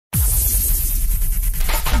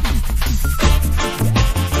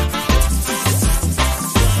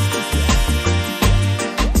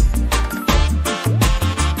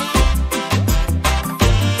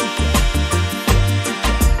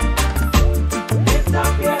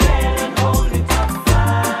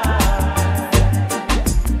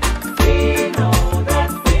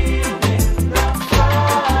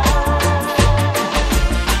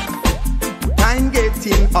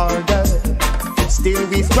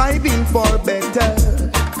striving for better.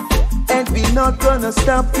 And we not gonna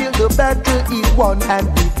stop till the battle is won and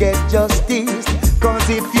we get justice. Cause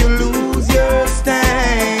if you lose your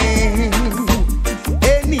stand,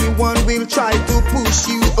 anyone will try to push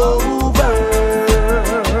you over,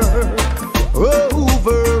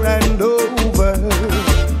 over and over.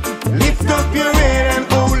 Lift up your head and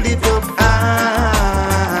hold it up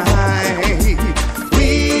high.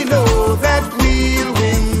 We know that we'll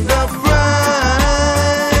win the prize.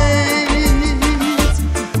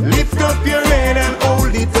 Lift up your head and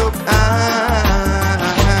hold it up high.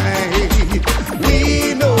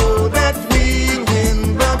 We know that we'll win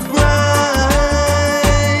the prize.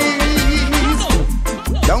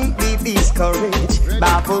 Don't be discouraged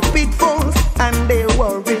by the pitfalls and their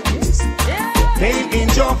worries. Pain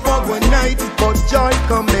endure for one night, but joy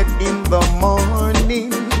cometh in the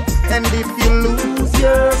morning. And if you lose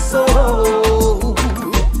your soul,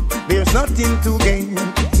 there's nothing to gain.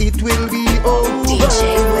 It will be over.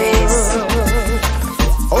 DJ Wiz.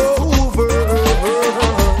 Over.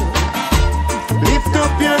 Lift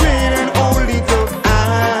up your head and hold it up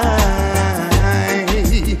high.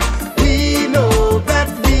 We know that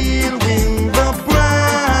we'll win the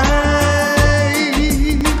prize.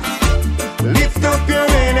 Lift up your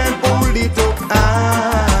head and hold it up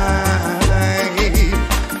high.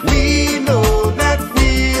 We know that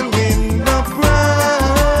we'll win the prize.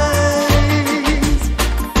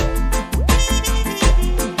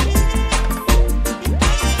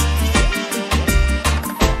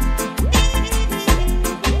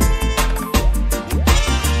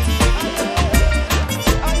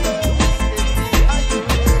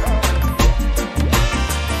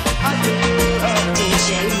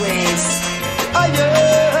 DJ Wiz.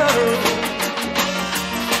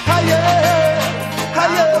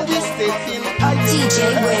 Higher, we stepping higher. DJ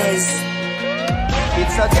Wiz.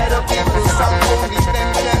 It's a get up people song, only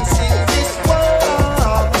them can sing this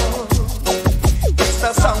world. It's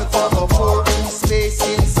the song for the poor in space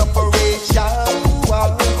in separation.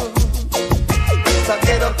 It's a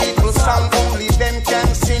get up people song, only them can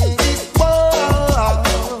sing this world.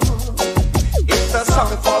 It's the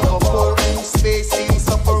song for the poor in space in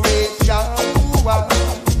separation.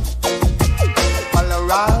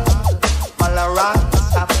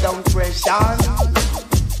 Polarise, have down pressure.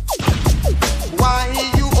 Why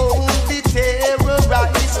you only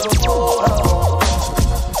terrorize the poor?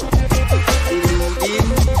 Eluding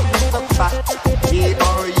the fact they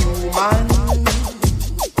are human,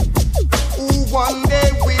 who one day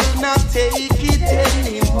will not take it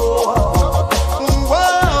anymore.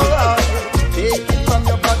 Whoa. Take it from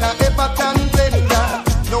your brother, Everton Blender.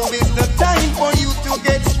 Now is the time for you to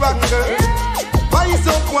get stronger.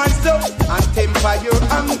 Wise up, and temper your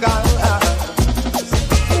anger.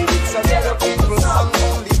 It's a lot of people song,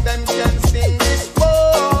 only them can sing this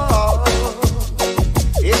world.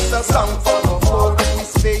 It's a song for the poor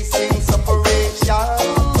who's facing separation.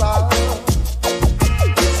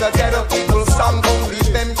 It's a lot of people song, only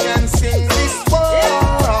them can sing this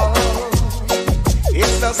world.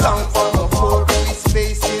 It's a song for the poor who's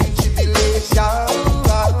facing tribulation.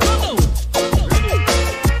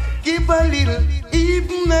 Give a little,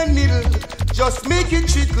 even a little, just make it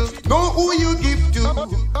trickle. Know who you give to.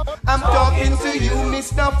 I'm talking to you,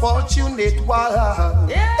 Mr. Fortunate One.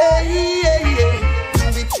 Hey, hey, hey. Do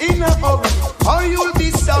it in a hurry, or you'll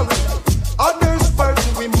be sorry. Others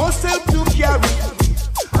first, we must help to carry.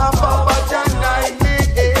 Above and I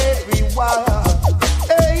made everyone.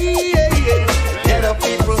 Hey, hey, hey. Get up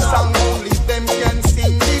people song, only them can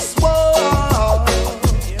sing this world.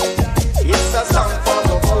 It's a song for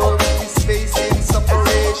the poor who's facing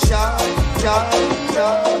separation. I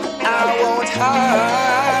won't hide.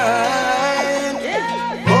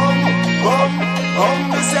 Bum,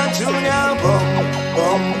 this a junior. Bum,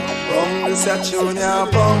 this a junior.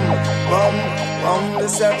 Bum,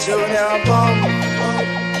 this a junior. Bum.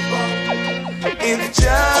 If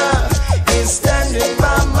Jah is standing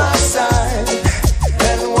by my side,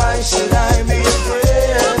 then why should I be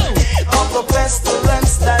afraid of the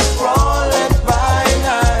pestilence that crawleth by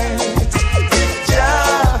night? If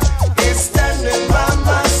Jah is standing by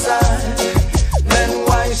my side, then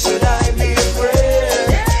why should I be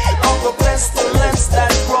afraid of the pestilence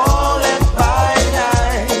that crawleth by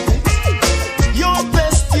night? Your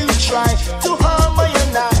best you try to harm me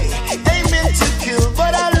and I, aiming to kill,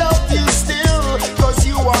 but I love you still, cause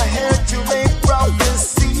you are here to make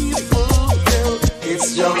prophecy fulfilled.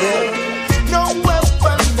 It's your will. No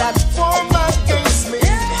weapon that form against me,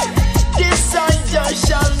 desire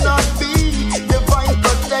shall not be. Divine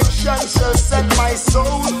protection shall set my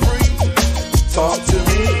soul free. Talk to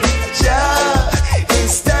me. Jah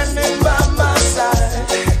is standing by my side.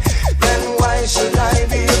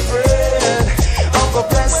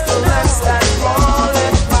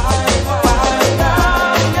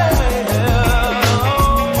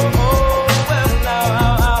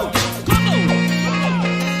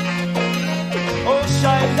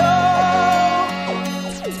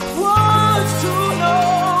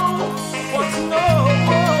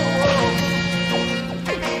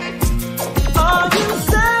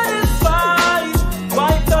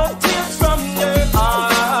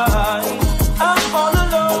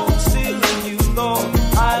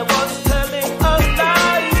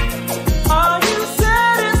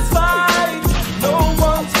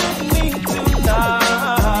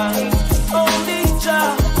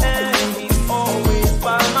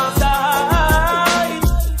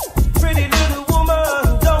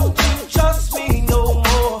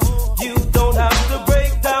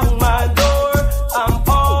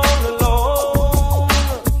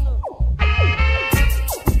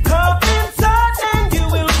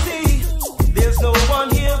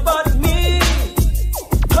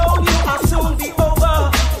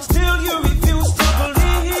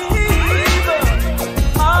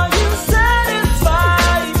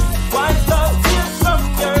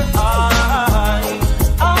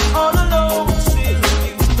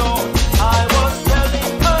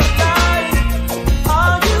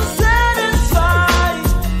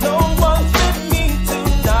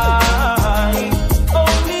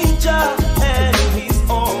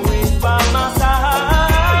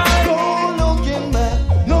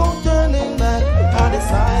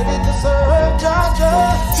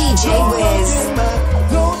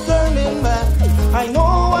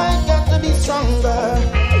 stronger.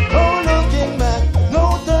 No looking back,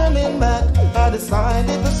 no turning back. I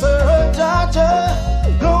decided to serve Georgia.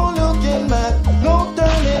 No looking back, no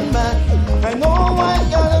turning back. I know I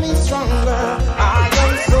gotta be stronger. I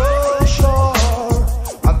am so sure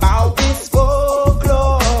about this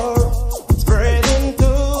folklore, spreading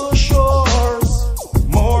to shores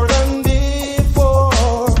more than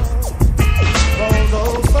before.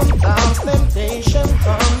 Although sometimes temptation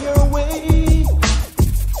come your way,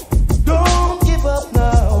 don't give up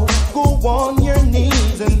now. Go on your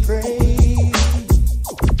knees and pray.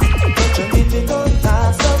 Such a difficult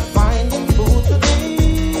task of finding food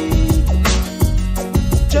today.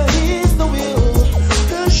 Just is the will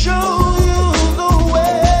to show you the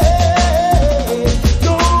way.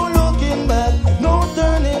 No looking back, no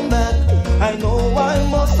turning back. I know I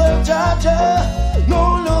must serve Georgia. No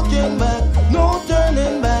looking back, no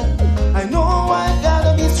turning back. I know I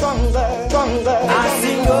gotta be stronger, stronger. I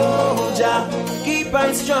sing, oh Jah, keep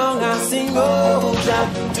on strong. I sing, oh Jah,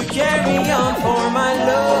 to carry on for my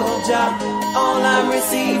love, Jah. All I'm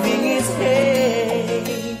receiving is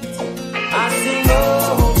hate. I sing,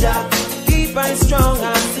 oh Jah, keep on strong.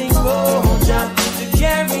 I sing, oh Jah, to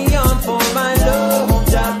carry on for my love,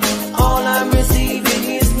 Jah. All I'm receiving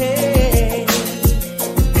is hate.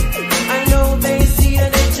 I know they see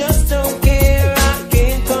and they just don't care. I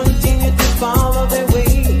can't continue to follow their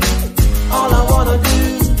way. All I wanna do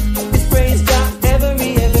is praise Jah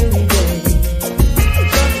every day.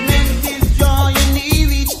 Judgment is drawing near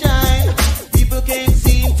each time. People can't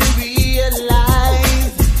seem to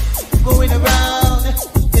realize. Going around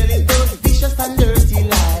telling those vicious and dirty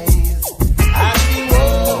lies. I sing,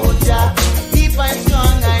 oh Jah, keep on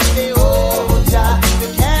strong. I say, oh Jah, to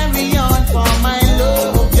carry on for my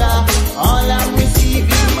love, Jah. All I'm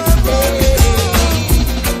receiving is hate.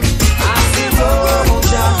 I sing, oh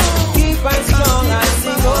Jah, keep on strong. I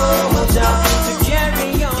sing, oh Jah, to carry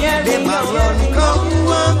on, Them a run, carry come on.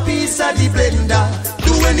 one piece of the blender.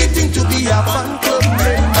 Do anything to be a fan club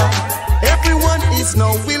member. Everyone is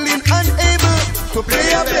now willing and able to play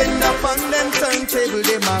a blender on them turntable.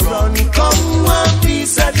 Them a run, come one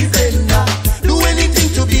piece of the blender. Do anything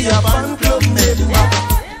to be a fan club member.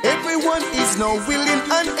 Everyone is now willing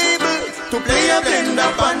and able to play a blender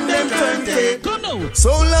on them turntable.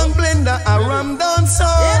 So long blender a ram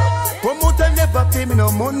dancer. Promoter never pay me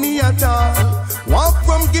no money at all. Walk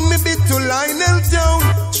from give me bit to Lionel down,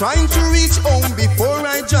 trying to reach home before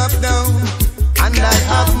I drop down. And I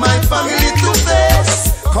have my family to face,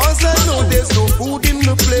 cause I know there's no food in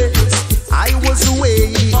the place. I was away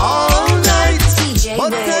all night, DJ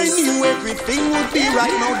but I Wiz. knew everything would be right.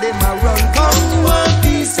 Now them a run, come one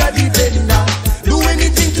piece of the blender. Do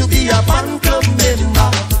anything to be a fan club member.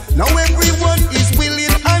 Now everyone is willing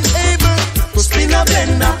and able to spin a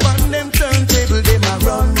blender on them turntable. Them a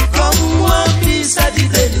run, come one piece of the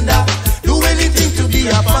blender. Do anything to be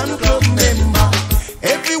a fan club member.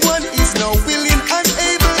 Everyone is now willing and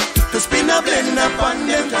able to spin a blender on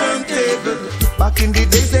them turntable. Back in the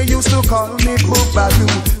days they used to call me Boobaloo.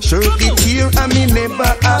 Shirt it here and me never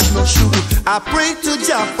have no shoe. I pray to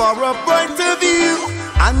Jah for a brighter view.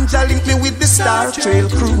 Anja link me with the Star Trail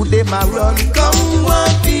crew. Them a run, come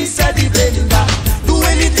one piece of the blender. Do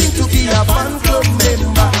anything to be a fan club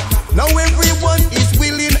member. Now everyone is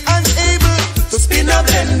willing and able to spin a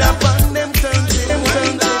blender on them turntable.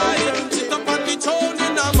 Sit up on the throne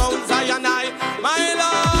in the Mount Zion, my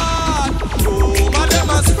Lord. Oh, my them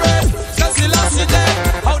a spread. Just the last day.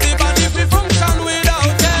 How the body be function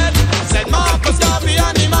without it? Said Marcus Garvey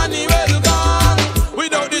and Emmanuel gone.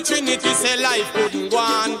 Without the Trinity, say life couldn't go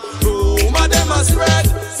on. Oh, my them a spread.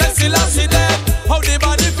 Said the last day. How the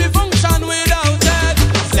body be function without it?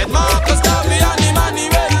 Said Marcus Garvey and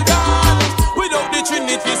Emmanuel gone. Without the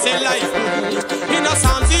Trinity, say life couldn't. In a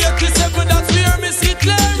Psalm 87, that's where me see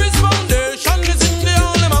clear his foundation is in the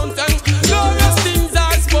holy mountain. Glorious things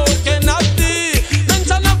are spoken of thee.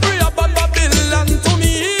 Mention of free upon Babylon to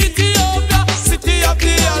me, Ethiopia, city of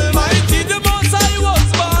the Almighty. The most I was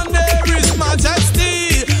born, there is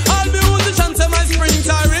majesty. All musicians say my springs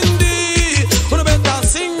are in thee. But better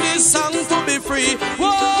sing this song to be free.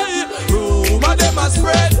 Why? Rumor them a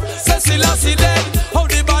spread. Say Selassie dead. How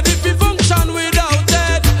the body be function without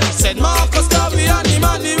dead? Said Marcus Garvey and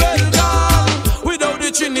Emmanuel gone. Without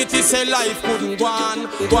the Trinity, say life couldn't go on,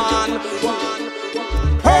 go on, go on.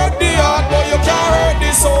 Hurt the heart, but you can't hurt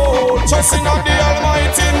the soul. Trusting on the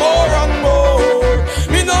Almighty more and more.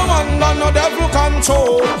 Me no wonder no devil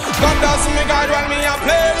control. God does me guide when me a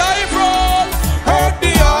play life role. Hurt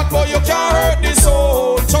the heart, but you can't hurt the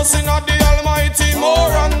soul. Trusting on the Almighty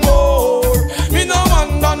more and more. Me no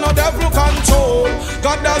wonder no devil control.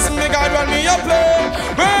 God does me guide when me a play.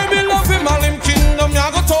 Baby love him and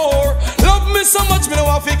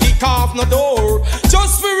no door.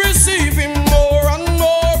 Just for receiving more and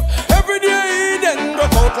more. Every day he then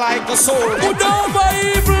broke out like a sword. Good over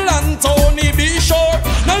evil and Tony be sure.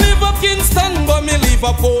 Now live up Kingston but me live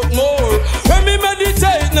up Portmore. When me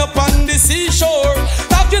meditate upon the seashore,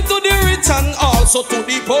 talking to the rich and also to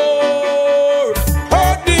the poor.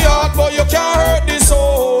 Hurt the heart but you can't hurt the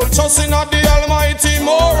soul. Trusting of the Almighty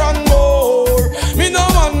more and more. Me no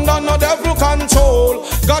under no devil control.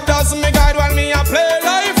 God does me guide while me a play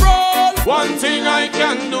life role. One thing I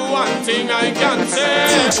can do, one thing I can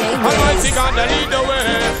say. Almighty God that lead the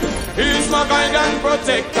way. He's my guide and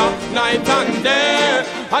protector, night and day.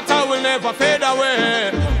 That I will never fade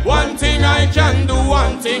away. One thing I can do,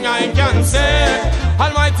 one thing I can say.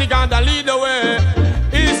 Almighty God that lead the way.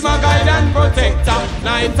 He's my guide and protector,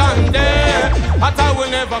 night and day. That I will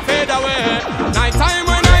never fade away. Night time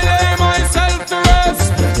when I lay myself to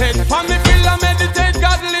rest. Head for me pillow, meditate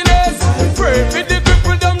godliness. Pray for the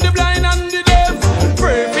crippled, dumb, the blind and the deaf.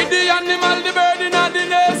 Pray for the animal, the bird in the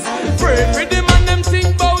nest. Pray for the man, them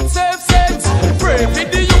think about safe sex. Pray for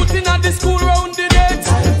the youth in the school round the decks.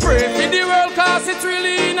 Pray for the world cause it's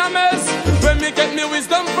really in a mess. When me get me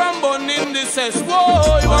wisdom from burning the cess.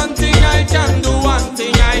 Whoa, one thing I can do, one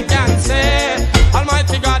thing I can say.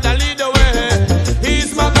 Almighty God that lead the way.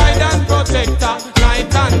 He's my guide and protector,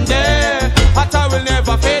 night and day. That I will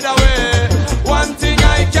never fade away. One thing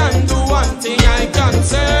I can do, one thing I can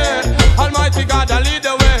say. Almighty God that lead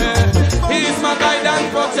the way. He's my guide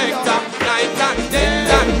and protector, night and day.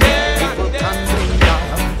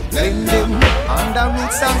 Blend them under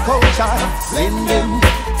roots and culture. Blend them,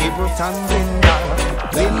 Everton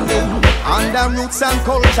blender. Blend them under roots and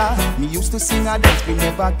culture. Me used to sing a dance, we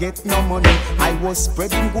never get no money. I was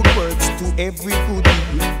spreading good words to every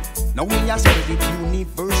goodie. Now we are spread it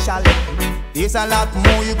universally. There's a lot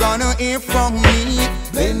more you gonna hear from me.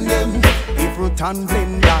 Blend them, Everton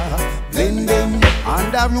blender. Blend them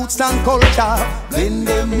under roots and culture. Blend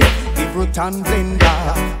them, Everton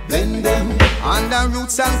blender. Blend them under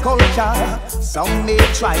roots and culture. Some may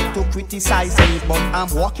try to criticize me, but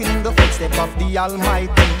I'm walking in the footsteps of the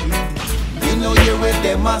Almighty. You know you with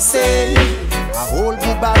them I say. I hold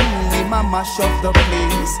the balloon in my mash up the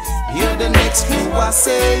place. Hear the next few I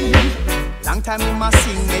say. Long time in my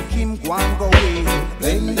sing, make him go and go away.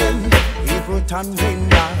 Blend them, Everton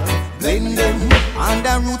blender. Blend them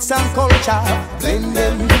under roots and culture. Blend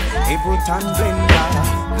them, Everton blender.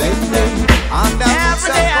 Blend them under roots and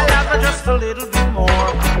culture. Every day I love her just a little bit more,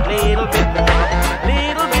 little bit more,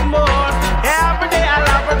 little bit more. Every day I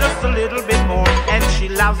love her just a little bit more, and she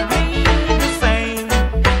loves me the same.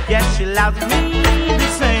 Yes, she loves me the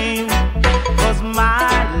same. 'Cause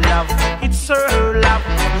my love, it's her love,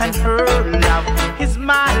 and her love is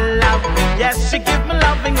my love. Yes, she gives me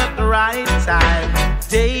loving at the right time,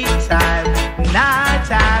 daytime,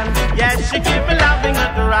 nighttime. Yes, she gives me loving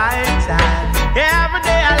at the right time. Every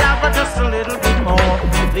day I love her just a little bit more,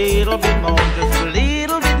 just a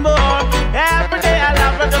little bit more. Every day I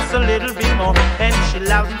love her just a little bit more, and she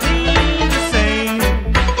loves me the same.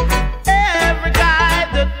 Every guy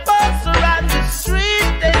that walks around the street,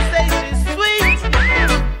 they say she's sweet.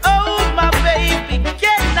 Oh, my baby,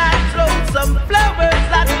 can I throw some flowers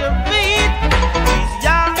at your feet? She's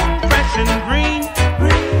young, fresh and green,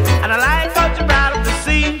 and I like how she brought up the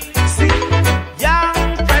scene. Young,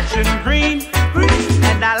 fresh and green,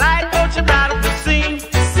 and I like how she brought up the scene.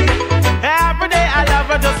 Every day I love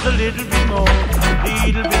her just a little bit more, just a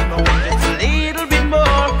little bit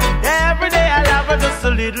more. Every day I love her just a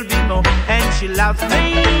little bit more, and she loves me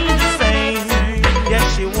the same. Yes,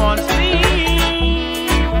 she wants me.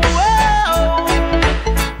 Whoa.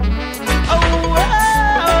 Oh, whoa.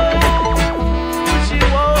 She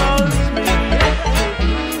wants me.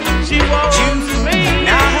 She wants me.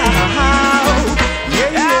 Now,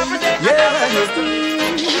 Every day I love her just a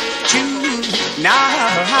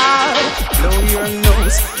now, blow your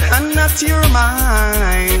nose and not your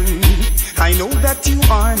mind. I know that you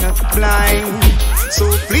are not blind, so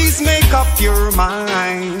please make up your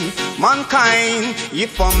mind. Mankind,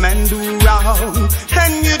 if a man do wrong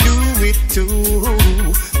and you do it too,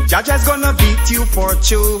 Judge is gonna beat you for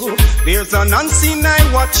true. There's an unseen eye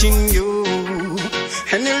watching you.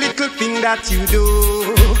 Any little thing that you do,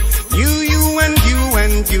 you and you.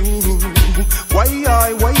 Why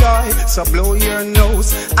I, so blow your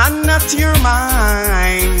nose and not your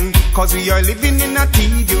mind. 'Cause we are living in a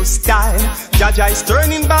tedious time. Jaja is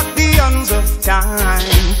turning back the hands of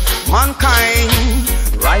time. Mankind,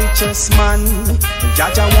 righteous man,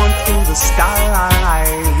 Jaja want in the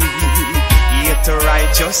style. Yet a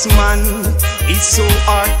righteous man is so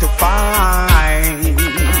hard to find.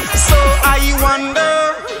 So I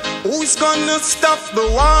wonder, who's gonna gonna stop the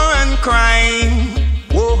war and crime.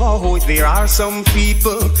 Whoa, there are some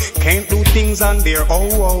people can't do things on their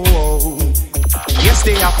own. Yes,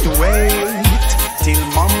 they have to wait till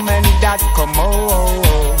mom and dad come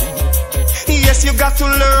home. Yes, you got to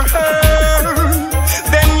learn,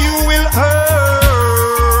 then you will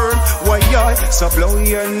earn. Why, so blow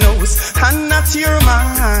your nose and not your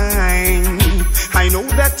mind. I know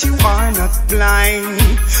that you are not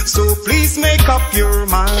blind, so please make up your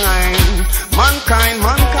mind. Mankind,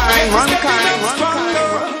 mankind, mankind, mankind.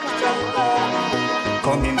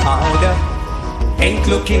 Coming harder, ain't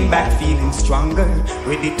looking back, feeling stronger.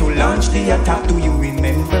 Ready to launch the attack, do you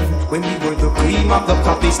remember? When we were the cream of the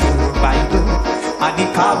crop, they stole our Bible. At the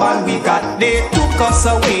carbon we got, they took us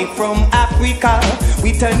away from Africa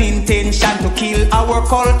with an intention to kill our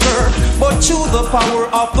culture. But through the power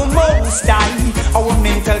of the Most High, our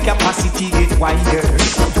mental capacity get wider.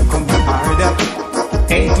 Come harder,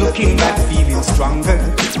 ain't looking back, feeling stronger.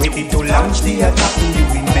 Ready to launch the attack, do you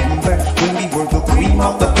remember? When we were the cream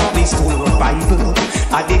of the crop, they stole our Bible.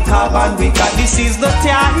 At the carbon we got, this is the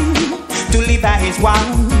time to live as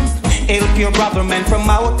one. Help your brother man from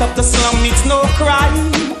out of the slum, it's no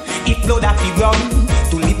crime. If blood have to run,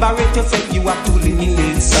 to liberate yourself you have to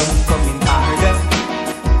live. Some coming harder,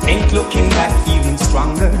 ain't looking back, feeling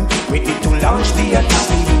stronger. Ready to launch the attack,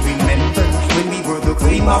 do you remember? When we were the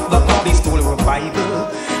cream of the crop, they stole our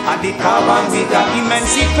Bible. At the carbon we got,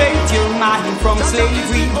 emancipate your mind from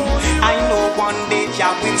slavery. I know one day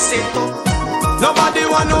Jah will set up. Nobody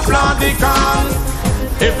want to plant the corn,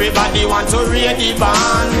 everybody want to read the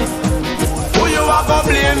band. Who you are go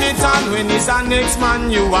blame it on when it's a next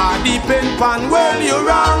man you are depend pan? Well, you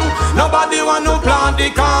wrong. Nobody want to plant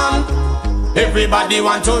the corn, everybody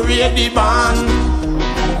want to read the band.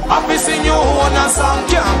 Happy sing your own a song,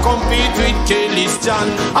 can't compete with Kelly's John.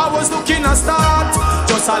 I was looking a start,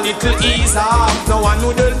 just a little ease off. No one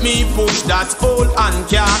would help me push that old and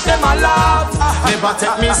can't them a laugh. Never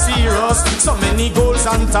take me serious, so many goals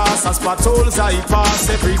and tasks, potholes I pass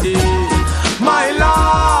every day. My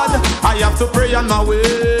Lord, I have to pray on my way.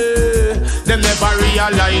 Them never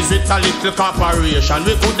realize it's a little corporation.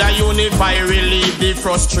 We coulda unify, relieve the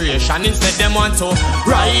frustration. Instead them want to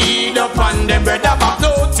ride up on them bread back.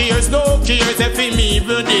 No tears, no cares if him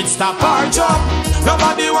even did stop our job.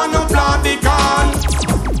 Nobody want to plant the corn,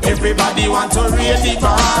 everybody want to raise the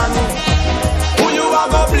barn. Who you are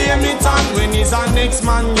go blame it on when he's a next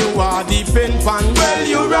man you are depend pan? Well,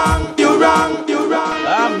 you wrong, you wrong, you wrong.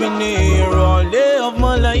 I've been here all day of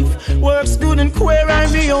my life. Works good and queer,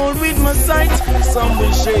 I be old with my sight. Some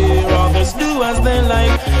will share, others do as they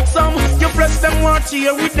like. Some you press them watch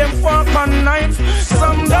here with them fork and knife.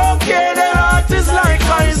 Some don't care, their heart is like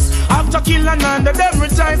ice. After killing under them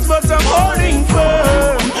retires, but I'm holding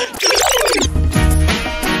firm.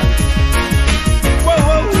 Whoa,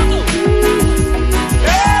 whoa.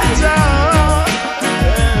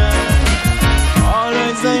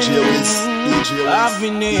 I've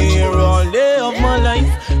been here all day of my life.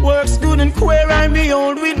 Works good and queer, I be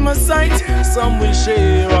old with my sight. Some will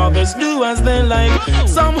share, others do as they like.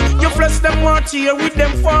 Some you flesh them watch here with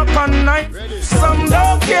them fork and knife. Some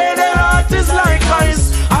don't care, their heart is like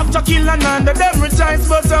ice. After killing under them retires,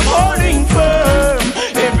 but I'm holding firm.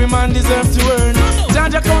 Every man deserves to earn.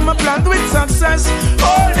 Jaja come a plant with success,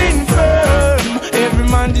 holding firm. Every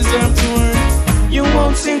man deserves to earn. You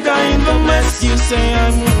won't think I'm the mess. You say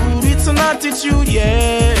I'm rude, it's an attitude,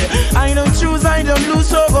 yeah. I don't choose, I don't lose,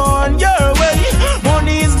 so go on your way.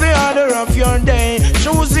 Money is the order of your day.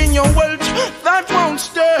 Choosing your wealth, that won't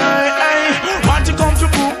stay. Want to come to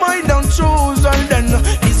prove I don't choose, and then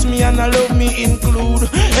it's me and I love me include.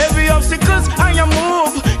 Every obstacles I am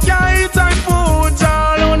move, can't eat I food,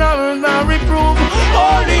 all on earth I reprove.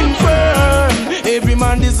 Holding firm, every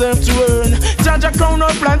man deserves to earn. Jaja crown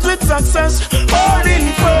up plans with success,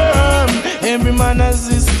 holding firm. Every man has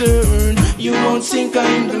his turn. You won't think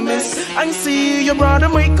I'm the mess. I see your brother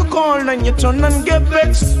make a call and you turn and get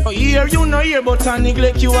vexed. Oh, here you know here, but I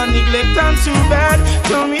neglect you and neglect and too bad.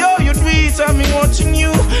 Tell me how you do it, I've been watching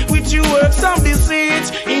you with your works of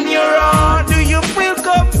deceit. In your heart, do you feel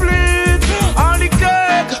complete? All the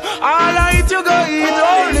cake, all I to go eat,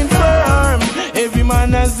 holding firm. Every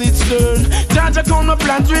man has its turn. Jaja come no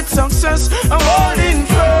plans with success, I'm holding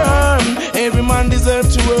firm. Every man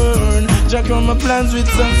deserves to earn. Jaja come no plans with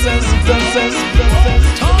success, success,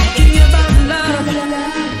 success. Talking about love,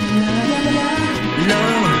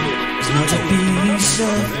 love is not a piece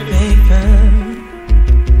of paper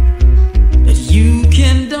that you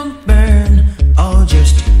can dump, burn, or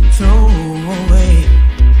just throw away.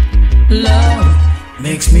 Love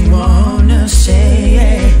makes me wanna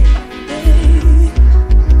say,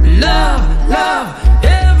 love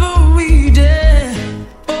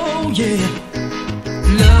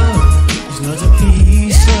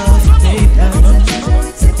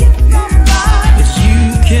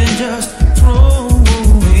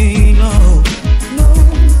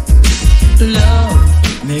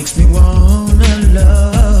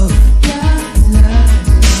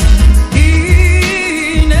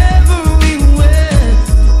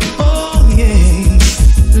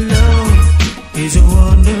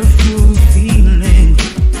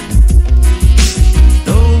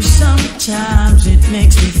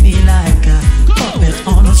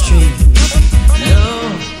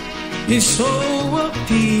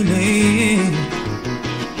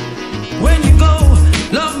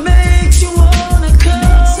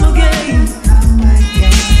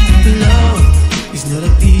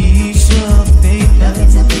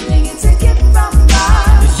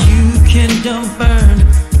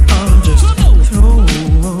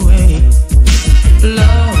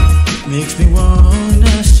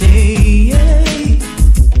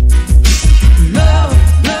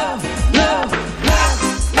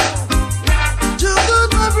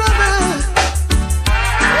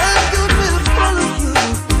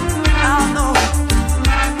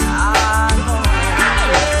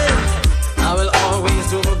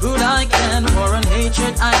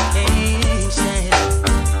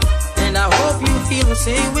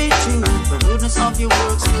your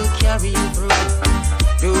works will carry you through.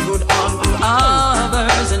 Do good unto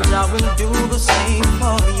others, and I will do the same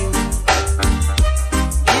for you.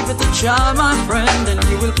 Give it a try, my friend, and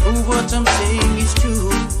you will prove what I'm saying is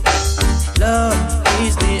true. Love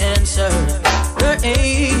is the answer. There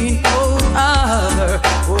ain't no other.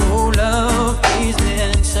 Oh, love is the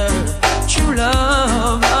answer. True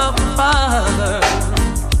love of the Father.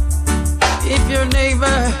 If your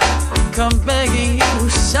neighbor come begging you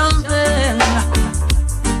something,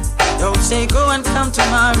 don't say go and come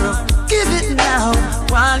tomorrow. Give it now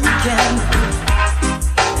while you can.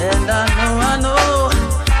 And I know,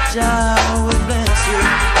 Jah will bless you.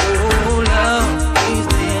 Oh, love is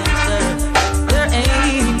the answer. There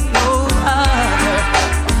ain't no other.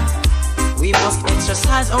 We must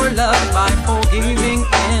exercise our love by forgiving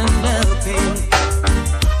and helping.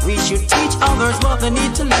 We should teach others what they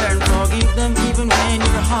need to learn. Forgive them even when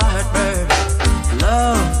your heart burns.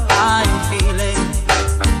 Love, I'm feeling.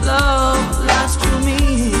 Love, lost true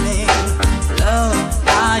meaning. Love,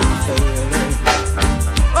 I'm feeling.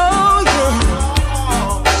 Oh yeah.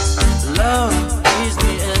 Love is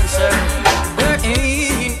the answer. There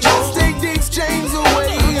ain't just take the exchange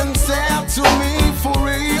away and say to me for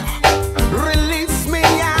real. Release me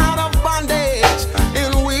out of bondage,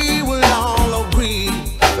 and we will all agree.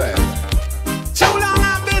 Too long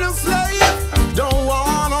I've been a slave, don't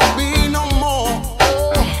wanna be no more.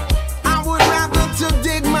 Oh, I would rather to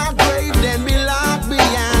dig my grave than be locked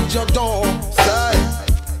behind your door. Say,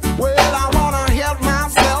 well, I wanna help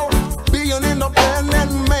myself, be an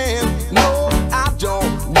independent man. No, I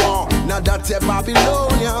don't want none of that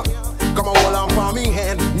Babylonia. Come on, hold on for me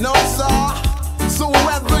hand. No, sir. So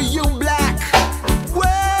whether you black,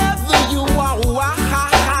 whether you are white,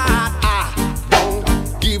 I don't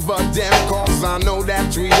give a damn, cause I know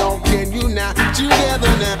that we all can unite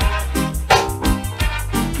together now.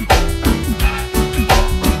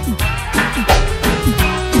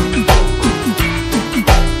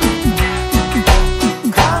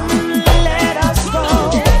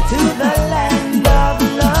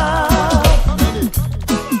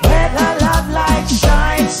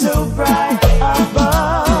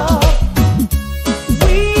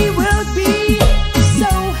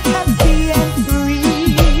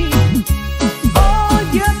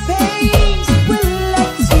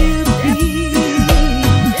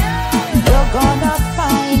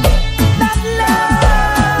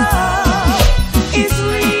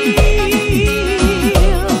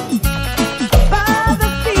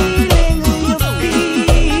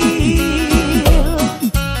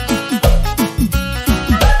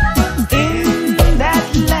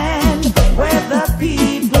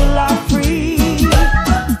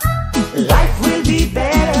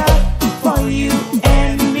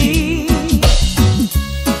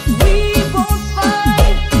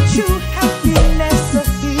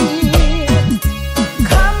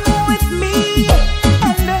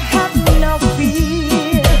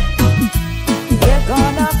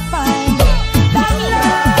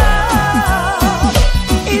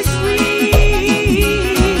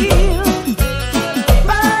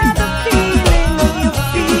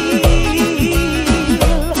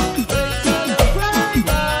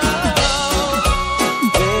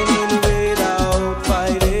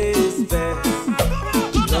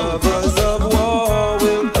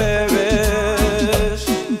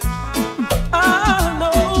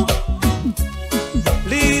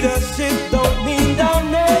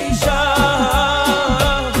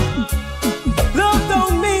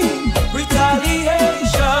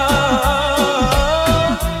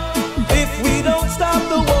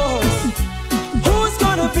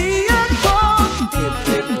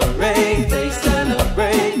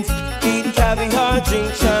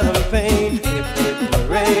 Drink champagne, hip hip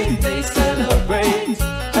hooray, they say.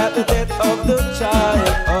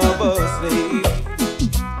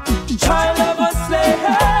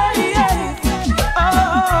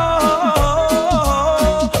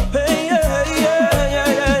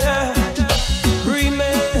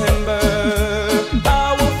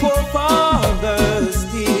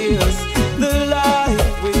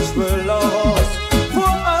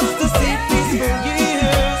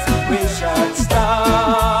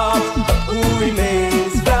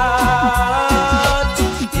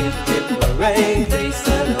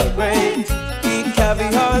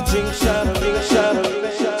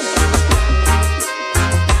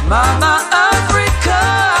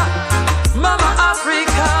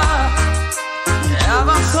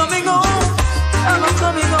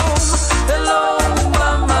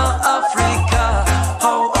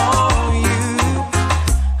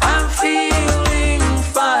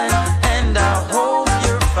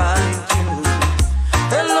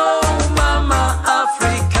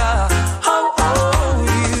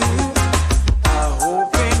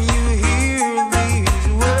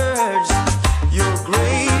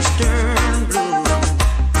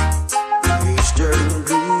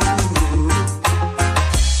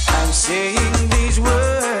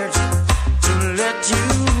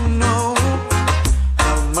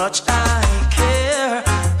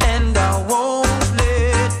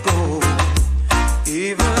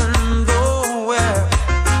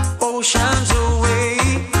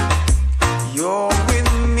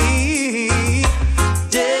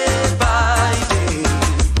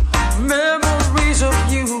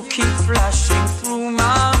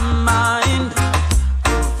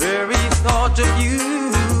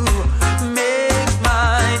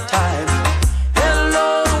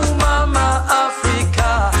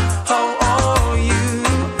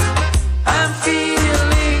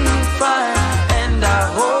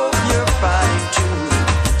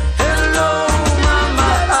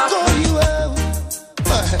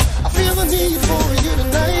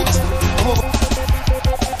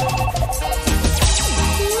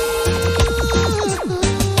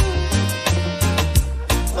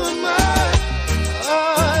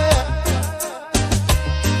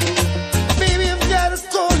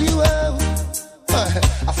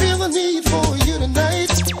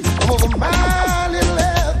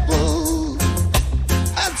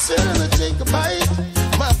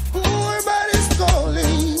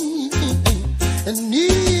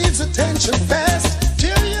 moving fast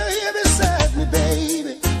till you're here beside me,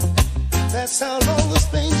 baby. That's how long this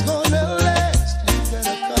pain's gonna last. You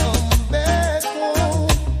gotta come back home.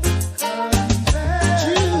 Come back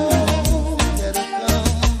home. You gotta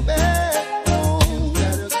come back home. You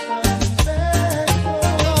gotta come back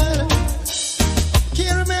home.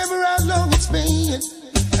 Can't remember how long it's been.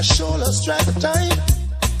 I sure lost track of time.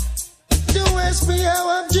 Don't ask me how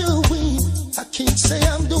I'm doing. I can't say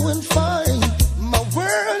I'm doing fine. My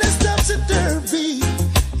world is topsy-turvy.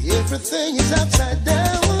 Everything is upside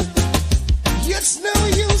down. It's no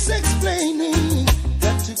use explaining.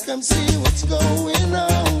 Got to come see what's going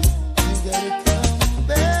on. You gotta come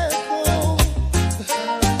back home.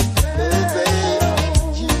 Oh, baby,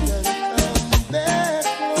 you gotta come back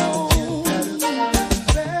home. You gotta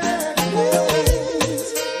come back home.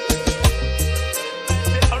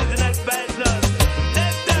 Original bad blood.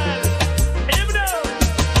 Next time. Even though,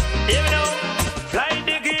 fly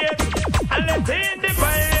the gate. And let's in the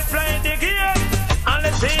pirate, fly the gate. And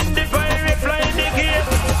let's in the pirate, fly the gate.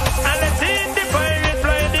 And let's in the pirate,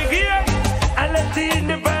 fly the gate. And let's in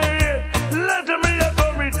the pirate. Let them hear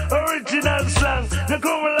coming, original slang. They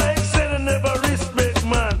come like saying never respect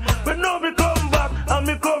man. But now me come back and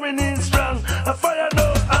me coming in strong. I fire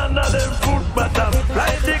down under them foot bottom.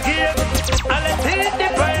 Fly the gate. And let's in the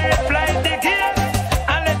pirate, fly the gate.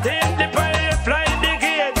 And let's in the pirate, fly the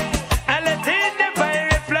gate. And let's in the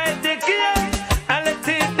pirate, fly the gate. And let's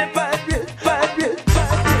in the pirate, pirate.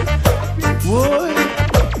 Whoa,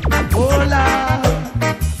 hola,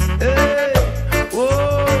 hey,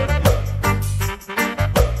 whoa,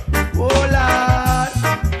 hola.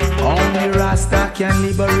 Only Rasta can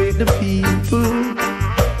liberate the people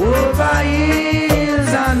over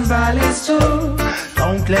hills and valleys too.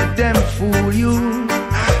 Don't let them fool you.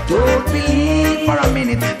 Don't believe for a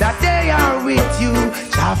minute that they are with you.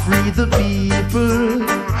 Jah free the people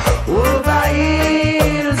over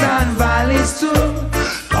hills and valleys too.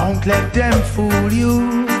 Don't let them fool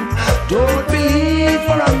you. Don't believe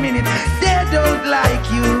for a minute they don't like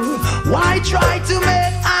you. Why try to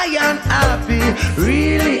make I unhappy?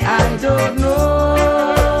 Really, I don't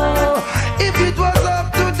know. If it was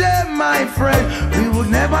up to them, my friend, we would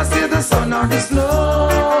never see the sun or the snow.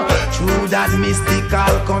 Through that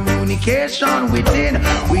mystical communication within,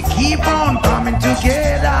 we keep on coming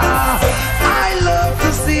together. I love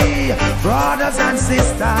to see brothers and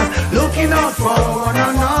sisters looking out for one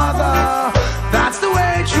another. That's the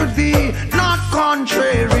way it should be, not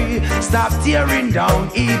contrary. Stop tearing down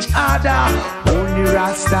each other. Only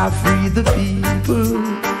Rasta free the people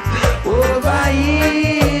over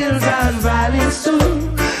hills and valleys too.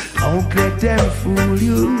 Don't let them fool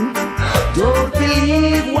you. Don't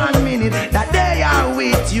believe 1 minute that they are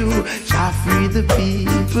with you. Jah free the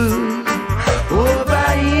people over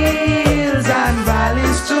hills and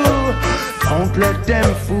valleys too. Don't let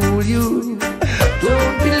them fool you.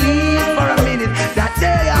 Don't believe for a minute that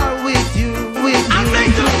they are with you. I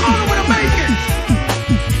make them all when I make it,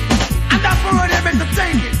 and that's for all they meant to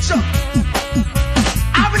take it. So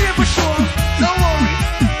I'll be there for sure. Don't worry.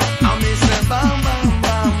 I'll miss them. Bam, bam,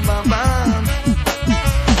 bam, bam, bam.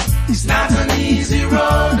 It's not an easy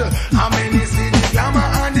road. How many see the glamour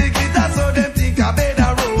and the glitter, so them think I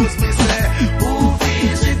better rose me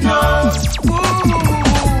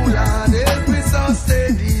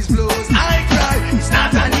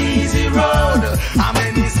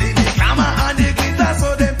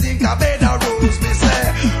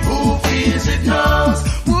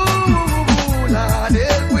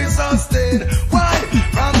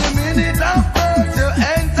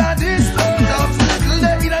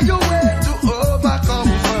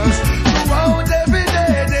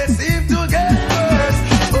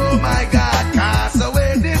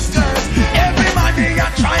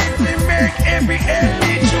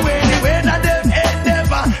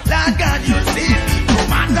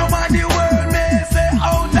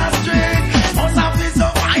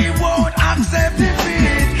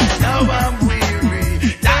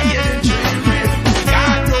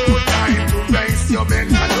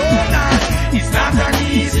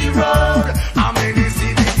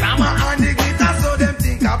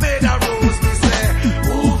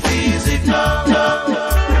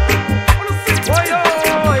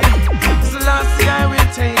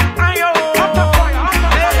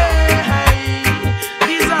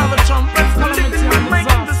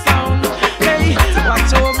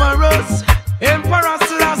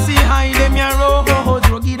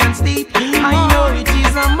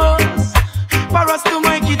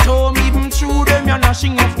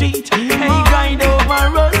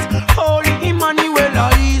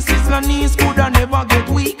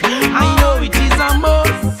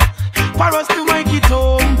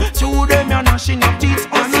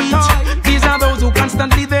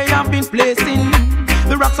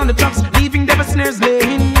rocks on the tracks, leaving devil snares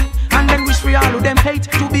laying. And then wish for all who them hate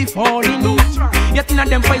to be falling. Yet in a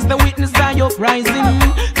them face the witness die uprising.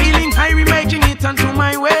 Feeling high, making it onto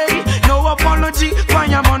my way. No apology,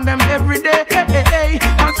 fire on them every day.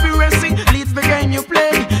 Conspiracy leads the game you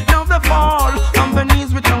play. Now the fall on the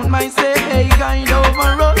knees without my say. Guide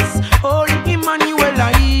over us, Holy Emmanuel,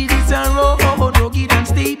 I is a road, rugged and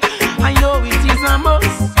steep. I know it is a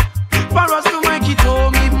must for us to make it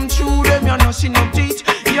home, even through them you're gnashing up teeth.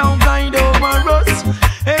 Young guide over us.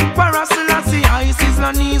 Emperor Selassie, ISIS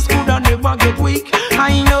and knees could never get weak.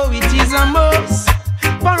 I know it is a must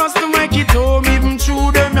for us to make it home, even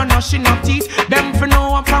through them you're gnashing up teeth. Them for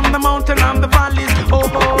know I'm from the mountain and the valleys.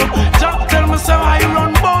 Oh, just tell me so I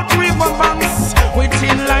run both river banks.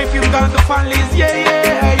 Within life you got the valleys,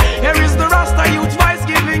 yeah. Here is the Rasta youth voice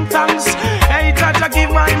giving thanks. Hey, Jaja,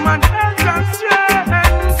 give my man health and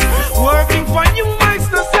strength. Working for you makes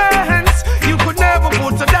no sense. You could never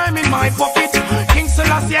put a dime in my pocket. King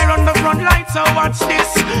Selassie on the front line, so watch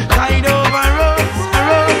this. Tide over us.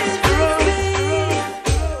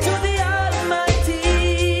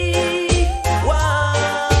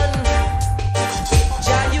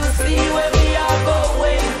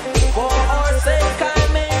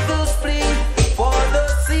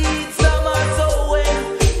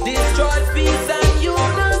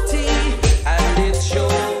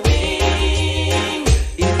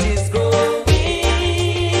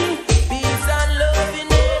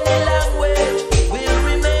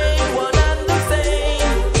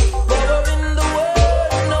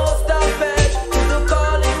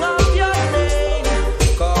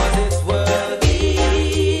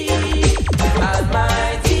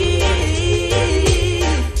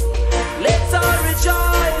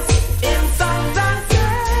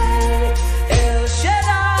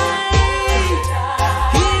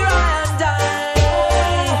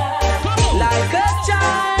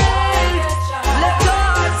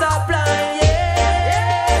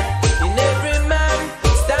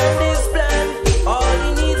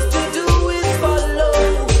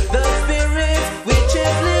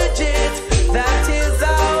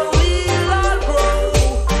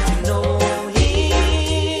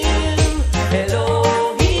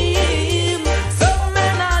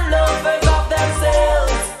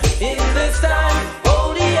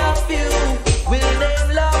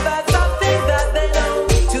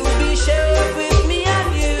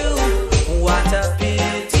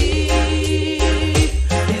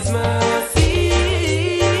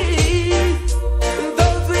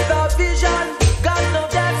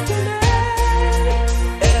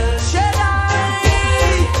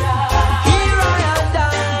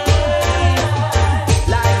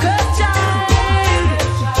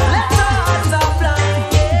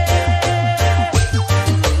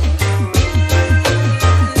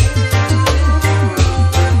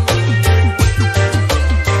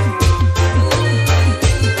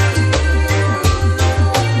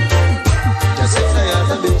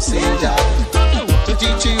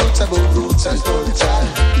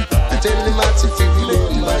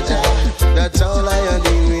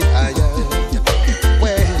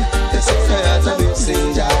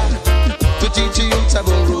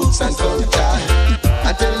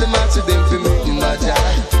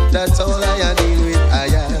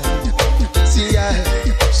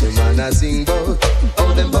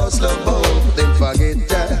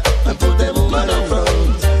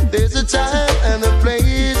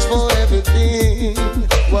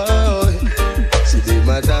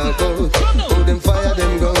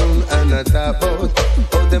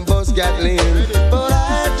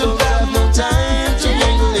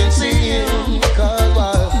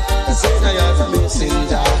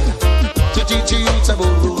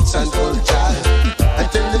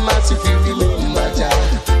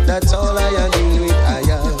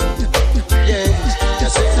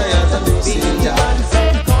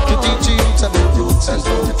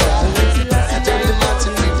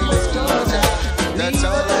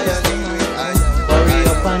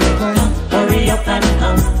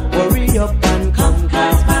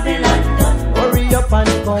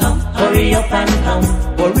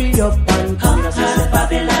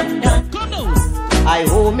 I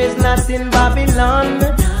home is not in Babylon.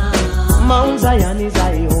 Mount Zion is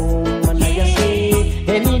I home. And I say,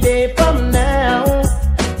 any day from now,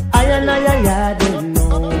 I don't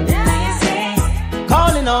know.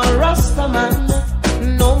 Calling on Rasta man,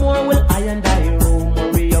 no more will I and I roam.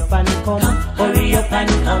 Hurry up and come, hurry up and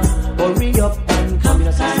come, hurry up and come. You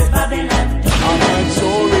know, Babylon. I'm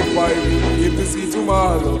sorry for me if you see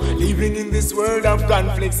tomorrow. Living in this world of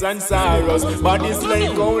conflicts and sorrows. Bodies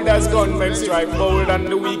like gold as gunmen strike bold, and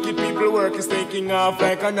the wicked people work is taking off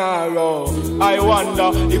like an arrow. I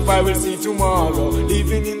wonder if I will see tomorrow.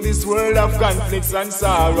 Living in this world of conflicts and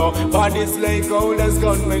sorrow. Bodies like gold as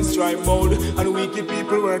gunmen strike bold, and wicked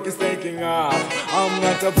people work is taking off. I'm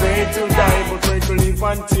not afraid to die, but afraid to live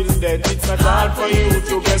until death. It's not hard for you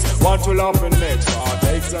to guess what will happen next.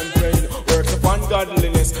 Heartaches and pain, work upon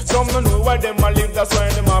godliness. Some don't know why them a live, that's why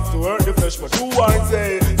them have to hurt the flesh. But who are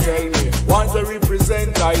they? Tell me, what they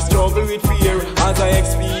represent? I struggle with fear as I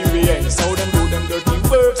experience how them do them dirty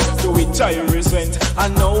works, to which I resent.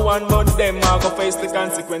 And no one but them are gonna face the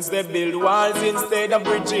consequence. They build walls instead of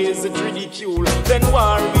bridges, it's ridicule. Then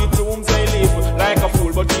war with whom they live like a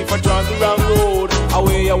fool. But if I try the wrong road,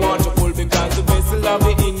 away I want to pull, because the vessel of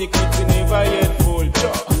the iniquity never yet full.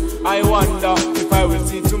 I wonder if I will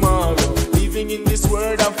see tomorrow. Living in this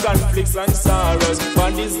world of conflicts and sorrows.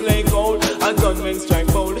 Bodies lay gold and gunmen strike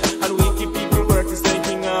bold, and wicked people work is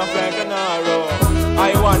taking off like an arrow.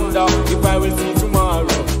 I wonder if I will see tomorrow.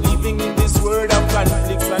 Living in this world of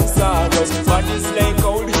conflicts and sorrows. Bodies lay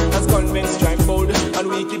gold as gunmen strike bold, and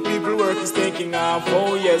wicked people work is taking off.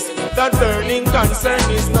 Oh yes, that burning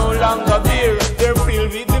concern is no longer there. They're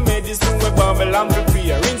filled with the medicine where Babylon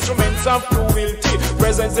prepare. Instruments of cruelty,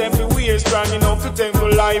 presence everywhere, strong enough to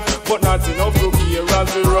temple life, but not enough to care.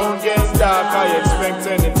 As the road gets dark, I expect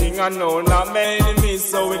anything. I know not many enemies,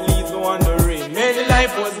 so it leaves me wondering. Many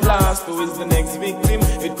life was lost, who is the next victim?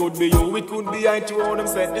 It could be you, it could be I, to how them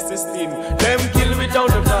set the system. Them kill without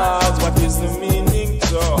a cause, what is the meaning?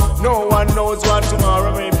 So no one knows what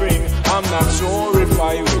tomorrow may bring. I'm not sure if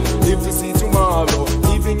I will live to see tomorrow.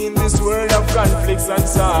 Living in this world of conflicts and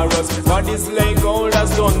sorrows. Bodies lay gold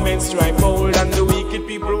as gunmen strike bold, and the wicked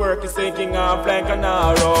people work is taking off like an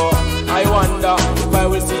arrow. I wonder if I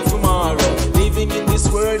will see tomorrow. Living in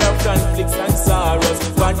this world of conflicts and sorrows.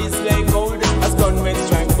 Bodies lay gold as gunmen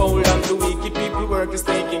strike bold, and the wicked people work is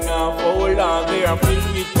taking off. Hold on, they are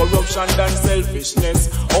filled with corruption and selfishness,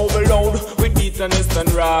 overload with bitterness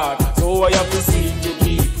and wrath. So I have to seek to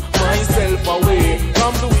keep myself away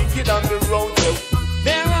from the wicked and the road.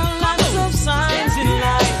 There are lots of signs in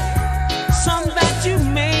life, some that you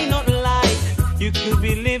may not like. You could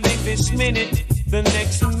be living this minute, the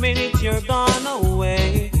next minute you're gone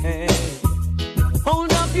away.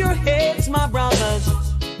 Hold up your heads, my brothers,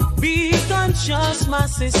 be conscious, my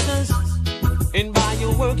sisters, and by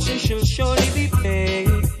your works you shall surely be paid.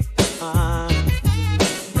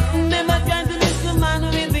 Never try to miss the man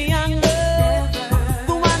with the anger,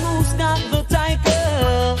 the one who's got the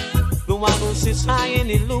tiger, the one who sits high and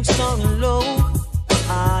he looks down low.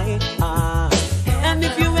 And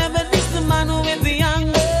if you ever miss the man with the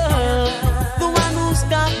anger, the one who's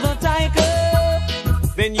got the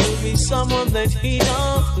tiger, then you'll be someone that he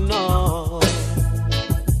don't know.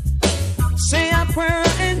 Say a prayer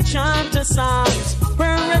and chant a psalm.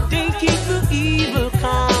 Prayer a day keep the evil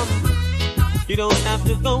calm. You don't have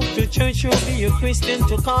to go to church or be a Christian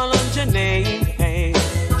to call on your name. Hey.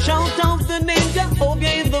 Shout out the name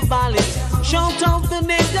Jehovah in the valleys. Shout out the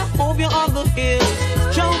name Jehovah on the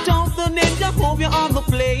hills. Shout out the name Jehovah on the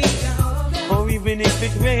plains. Or even if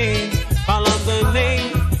it rains, call on the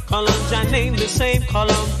name. Call on your name the same. Call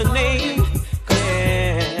on the name.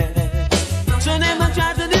 Yeah. So never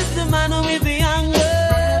try to diss the man with the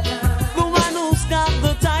anger, the one who's got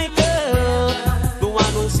the tiger, the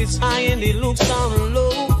one who sits high and he looks down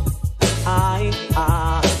low.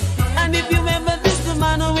 And if you ever diss the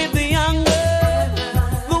man with the anger,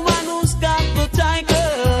 the one who's got the tiger,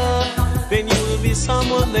 then you will be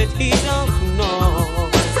someone that he don't know.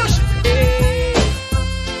 Hey.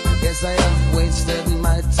 I guess I have wasted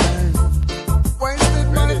my time.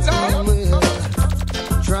 Wasted my time.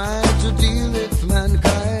 Trying to deal with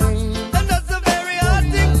mankind. And that's a very hard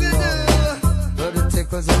thing to do. But it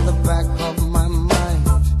tickles in the back of my mind.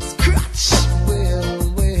 Scratch. Well,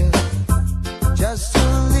 just to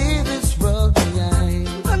leave this world behind.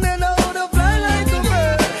 And then I would have fly like a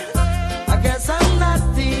bird. I guess I'm not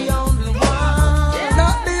the only one.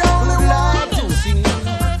 Not the only one.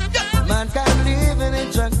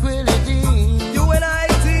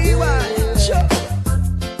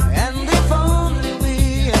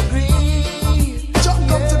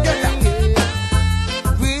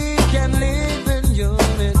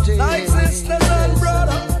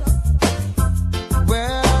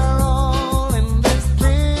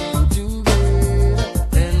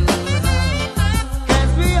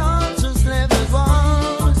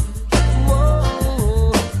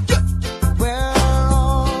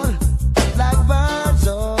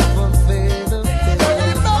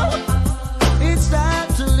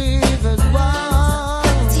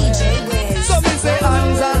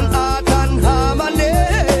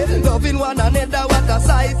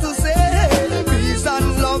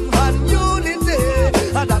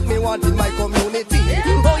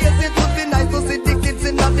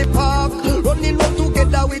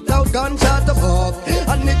 killer without gunshot to pop.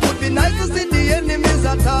 And it would be nice to see the enemies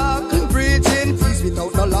attack. Preaching peace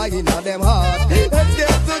without no lying in them heart. Let's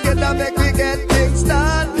get together, make we get things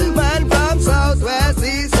done. Man from south, west,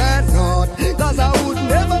 east and north. Cause I would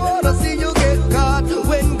never wanna see you get caught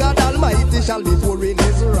when God Almighty shall be pouring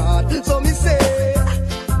his wrath. So me say,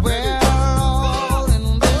 we're all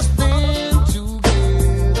in this thing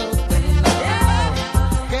together tonight.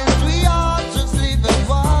 Can't we all just leave it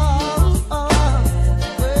all?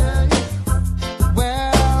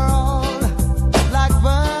 We're all like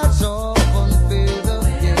birds of one feather.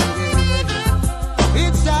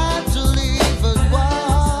 It's time to leave it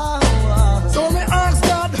all. So me ask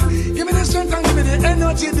God, give me the strength and give me the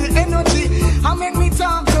energy. And make me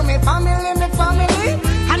talk to me family.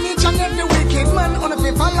 And each and every wicked man on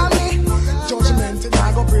the follow me. Judgment is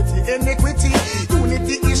not go pretty, iniquity.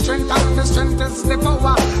 Unity is strength and the strength is the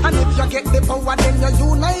power. And if you get the power, then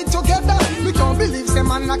you unite together. We can't believe some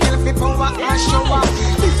man a kill for power and shower.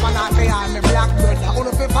 This one I say I'm a black brother on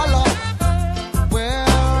the follow. We're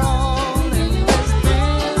all in this thing.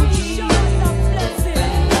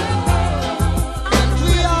 And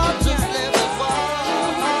we all just live it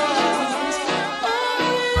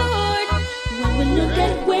When we look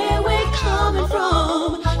at where we're coming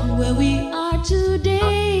from, and where we are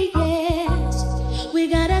today, yes, we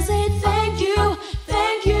gotta say thank you,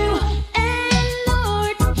 and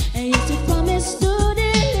Lord, and yes, you promised to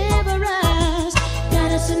deliver us,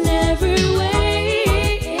 got us in every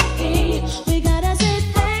way. We gotta say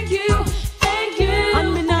thank you,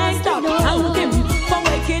 and me not stop thank him for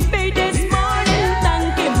waking me this morning,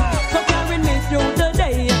 thank him for carrying me through the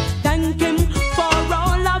day, thank him for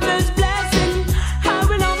all of his blessings. I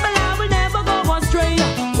will never go astray.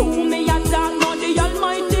 Who me a talk about the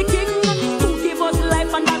Almighty King, who give us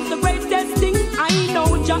life, and that's the greatest thing. I know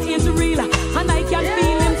Jah is real, and I can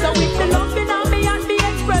feel him. So with the love in me and me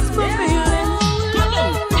express my feelings.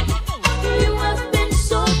 You have been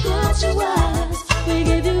so good to us. We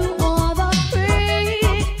give you all the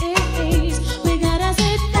praise. We gotta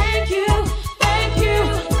say thank you, and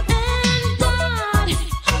God,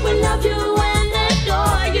 we love you and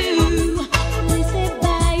adore you. We sit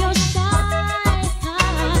by your side.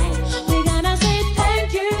 We gotta say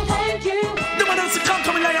thank you. The man who's come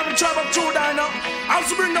coming like I'm trouble through there now. I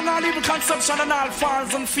also bring down all evil conception and all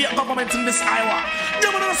false and fake government in this Iowa. The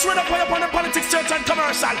man who's up on the politics, church and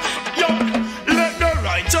commercial. Yo, let the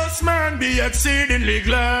righteous man be exceedingly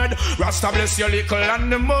glad. Rasta bless your little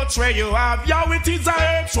and the much where you have. Yo, it is a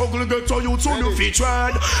head struggle get to you to new feet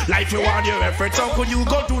tread. Life you want your efforts, how could you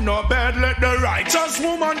go to no bed? Let the righteous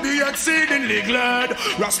woman be exceedingly glad.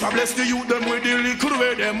 Rasta bless the youth them with the little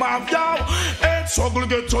way them have. Yo, head struggle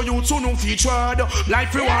get to you to new feet tread.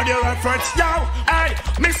 Life you want your efforts. Yo, hey,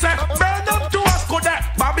 me say burn up to us go there.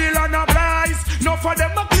 Babylon a rise. No for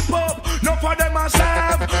them a keep up, no for them a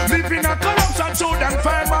serve. Live in a corruption so them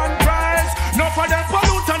firm and price. No for them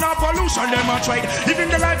pollute and a pollution them a trade. Even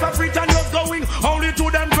the life of freedom love going only to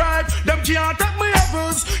them drive. Them can't take me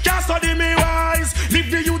heavens, can't study me wise. Live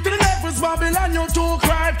the youth to the levels, Babylon you too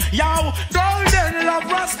cry. Yo, golden love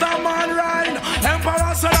Rasta man rhyme.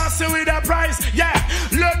 Emperor Selassie with a price. Yeah,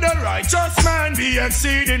 let the righteous man be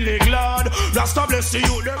exceedingly glad. Rasta bless the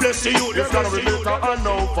youth, bless the youth. It's gonna be better and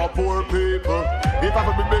now for poor people. It have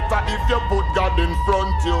to be better if you put God in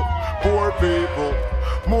front you. Poor people,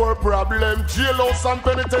 more problem. Jailhouse and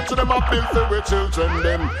penitentiary them are built with children.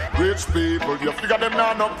 Them rich people, you figure them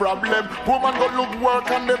now no problem. Poor man go look work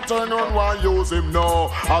and them turn on why use him now.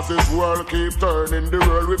 As this world keep turning, the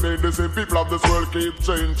world we made the same people of this world keep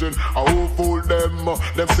changing. I who fool them?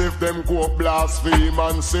 Them stiff them go blaspheme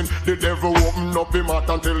and sin. The devil open up him heart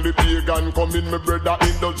until the pagan come in. My brother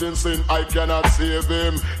indulge in sin, I cannot save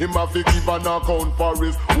him. Him have to give an account for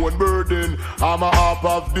his own burden. I'm a harp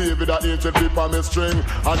of David, an ancient people me string.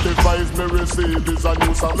 And the advice me receive is a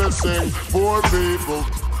news I'm missing. Poor people,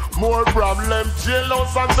 more problem.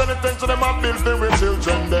 Jailhouse and penitentiary them are built with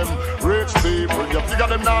children. Them rich people, you figure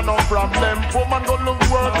them now no problem. Poor man go look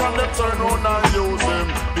work and them turn on and use him.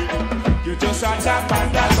 You just a tap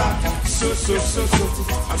and tap, so.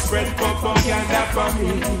 I spread propaganda for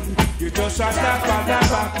me. You just a tap and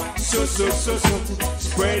tap, so.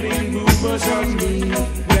 Spreading rumors on me.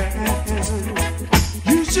 Yeah.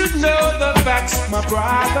 You should know the facts, my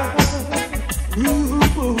brother. Ooh,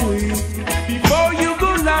 before you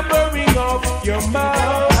go lumbering off your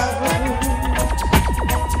mouth,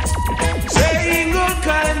 saying all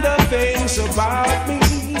kind of things about me.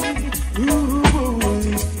 Ooh,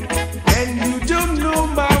 and you don't know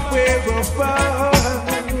my whereabouts.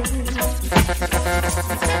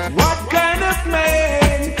 What kind of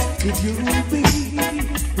man could you be?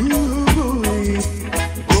 Ooh,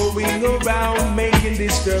 around making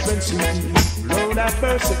disturbance. Lord have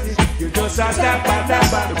mercy, you just a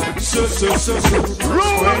dabba. So,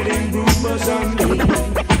 spreading rumors on me.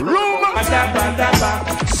 Rumors,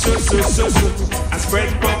 dabba. So, I spread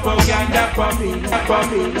propaganda for me.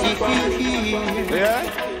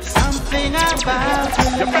 Yeah? Something about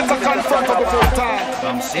you. You better confront her before you talk.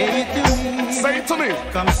 Come say it to me. Say it to me.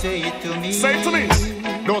 Come say it to me. Say it to me.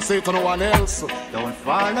 Don't say it to no one else. Don't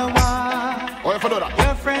follow what Oh, if I do that.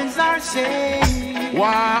 your friends are saying.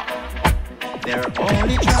 What? They're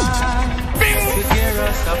only trying to tear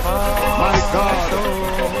us apart. My God.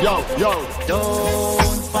 Yo.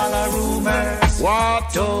 Don't follow rumors.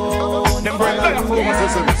 What? Don't Them bring follow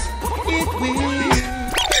rumors. It will.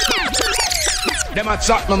 Them a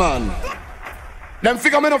chat, my man. Them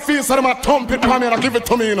figure me no feel so them a thump it for me and give it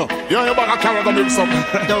to me, you know. You back a carry the mix up.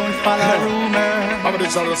 Don't follow rumor. I'm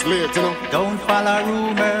digital just late, you know. Don't follow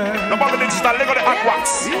rumor. No bother digital, they got the hot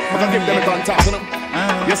wax. But I give them a contact, you know.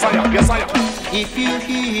 Yes, I am. If you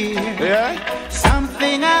hear Yeah?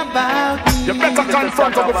 something about me, You better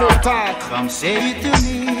confront her before you talk. come say it to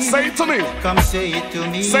me. Say it to me. Come say it to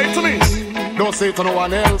me. Say it to me. Don't say it to no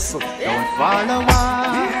one else. Don't follow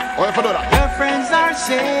what Oh, if I do that. your friends are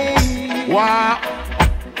saying. What?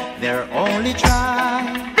 They're only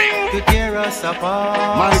trying to tear us apart.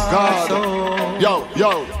 My God. So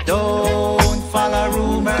Yo. don't follow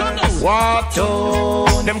rumors. What?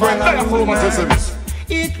 Don't Them bring follow rheumatism. rumors.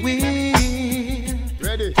 It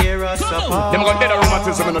will tear us apart. Them got dead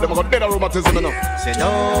rheumatism, you know. Them got dead rheumatism, you know. Say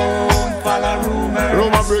don't follow rumors.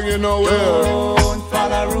 Rumor bring you nowhere. Don't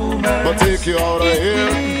follow rumors. But take you out of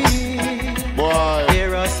here. Boy.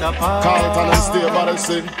 Tear us apart. Carlton and stay by the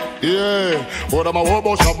sea. Yeah. What am I worry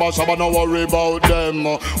about Shabba, no worry about them.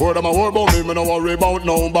 What am I worry about me, no worry about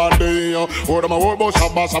nobody. What am I worry about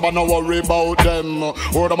Shabba, no worry about them.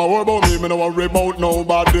 What am I worry about me, no worry about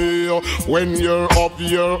nobody. When you're up,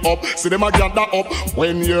 you're up. See them a gather up.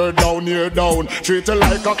 When you're down, you're down. Treat you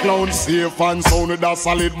like a clown, safe and sound with a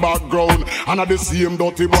solid background. And at the same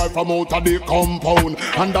dirty boy from out of the compound.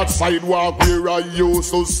 And that sidewalk where I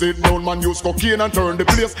used to sit down, man use cocaine and turn the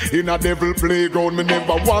place in a devil playground. Me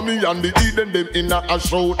never want me and the Eden them in a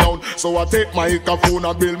showdown. So I take my microphone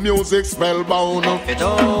and build music spellbound.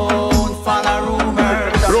 Don't follow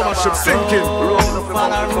rumors. Roma ship sinking.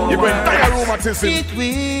 You went dire rheumatism. It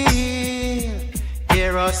will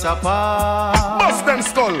tear us apart. Bust them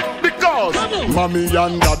skull because mommy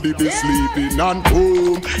and daddy be sleeping and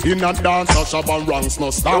home. In a dance a shop and ranks no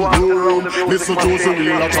stand room. Listen to the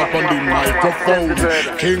wheel a chop on the microphone.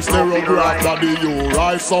 King Stereograph daddy your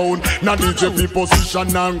eye sound. Now DJ be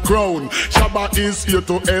position and crown. Shabba is here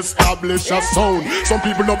to establish a sound. Some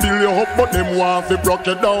people don't build you up but them want to break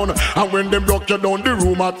you down. And when them break you down the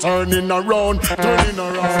room are turning around. Turning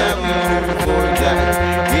around.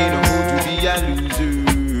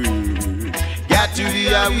 Got to be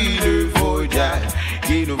a winner for that.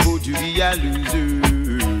 Ain't no vote to be a loser.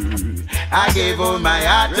 I gave all my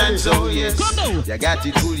heart and soul, yes. I got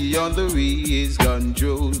it fully on the way, it's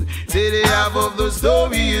controlled. Say the half of the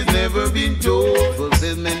story has never been told.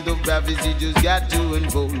 Fulfillment of prophecy just got to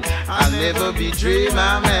unfold. I'll never betray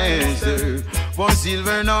my master for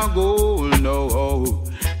silver nor gold, no.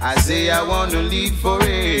 I say I wanna live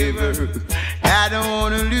forever. I don't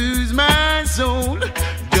wanna lose my soul.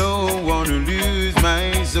 Don't wanna lose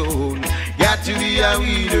my soul. Got to be a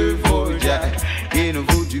winner for Jack. Ain't no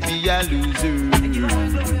fool to be a loser.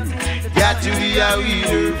 Got to be a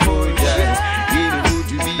winner for Jack. Ain't no fool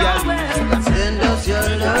to be a loser. Send us your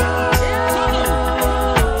love.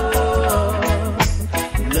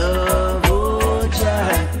 Love, oh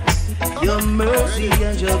Jack. Your mercy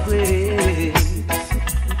and your grace.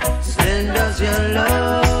 Send us your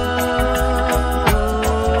love.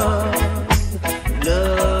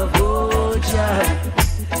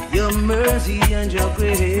 Mercy and your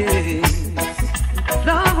grace.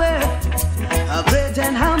 Lord, how great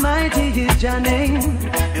and how mighty is your name,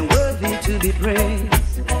 and worthy to be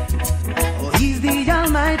praised. Oh, he's the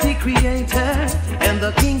almighty creator and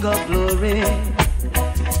the King of glory.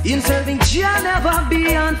 In serving Jah, never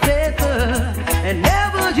be unfaithful, and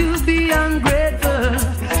never you be ungrateful.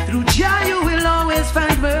 Through Jah you will always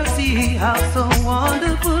find mercy. How so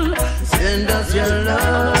wonderful. Send us your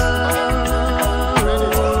love.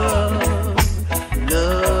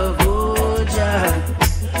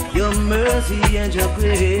 Mercy and your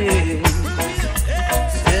grace.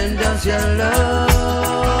 Send us your love.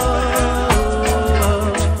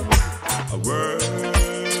 A word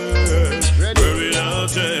where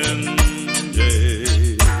without end,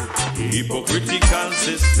 yeah. Hypocritical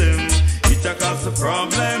system, it a cause a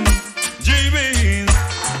problem. GB's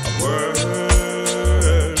a word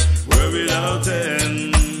where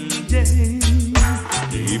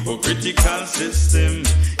hypocritical system,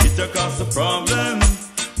 it a cause a problem.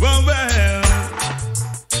 Well,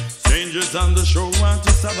 strangers on the shore want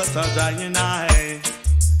to sabotage I and I.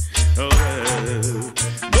 Oh, well.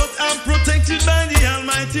 But I'm protected by the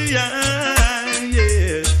Almighty,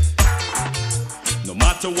 yeah. No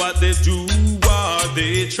matter what they do or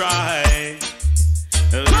they try.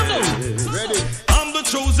 Ready. I'm the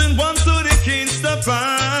chosen one, so they can't stop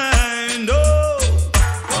find. Oh,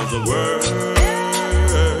 cause the world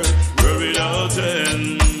without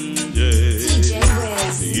end. The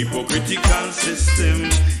hypocritical system,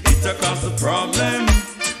 it a cause a problem.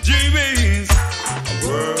 G-Ways, a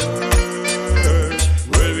world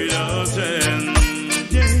without end.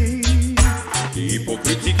 The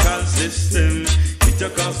hypocritical system, it a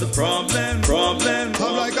cause a problem.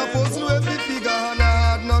 I'm like a puzzle with the figure and a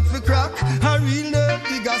hard nut for crack. A real nerd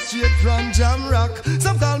figure straight from jam rock.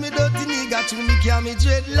 Some call me dirty nigga, to me carry me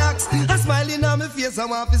dreadlocks. A smiling on my face, I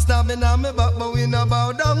want to stab me on my back, but we no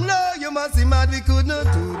bow down. No, you must see mad, we could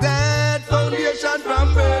not do that. Foundation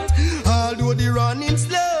from birth. Although the running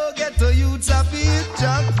slow, get to youths a feel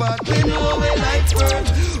jackpot. We know we like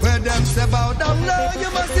birth. Where them say bow down. No, you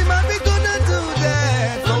must see mad, we could not do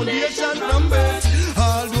that. Foundation from birth.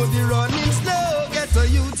 Although the running slow, get to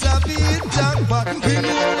youths a feel jackpot. We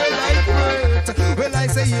know we like birth. Well, I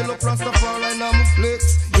say yellow Rastafari and I'm a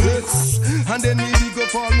flex. Yes, and then we big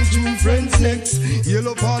up all my true friends next.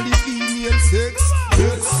 Yellow all the female sex.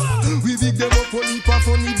 Yes, we big them up for leap of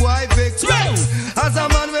funny boy vex. As a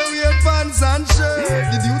man we wear pants and shirt,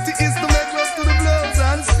 the duty is to make love to the blouse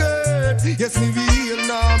and skirt. Yes, me real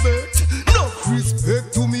Norbert. No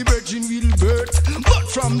respect to me virgin will birth, but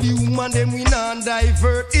from the woman them we non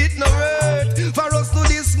divert. It no hurt for us to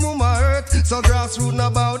this mama hurt. So grassroots no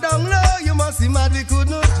bow down low. You must see mad we could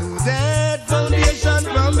not do that. Foundation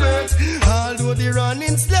from birth. Although the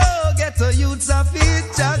running slow, get to youths a feet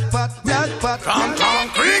jackpot. Come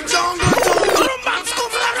concrete jungle,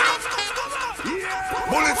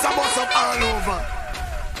 bullets are bust up all over.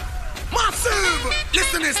 Massive.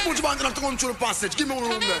 Listen, this Sponge Band have to come through the passage. Give me a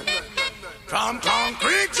room there. From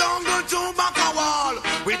concrete jungle to back a wall,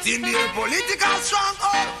 within the political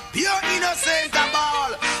stronghold, pure innocent of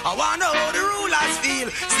all. I wanna how the rulers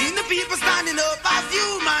feel, seeing the people standing up as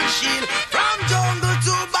human shield. From jungle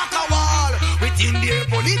to back a wall, within the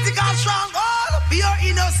political stronghold, pure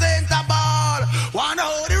innocent of all. Wanna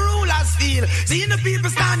how the rulers feel, seeing the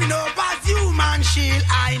people standing up as human shield.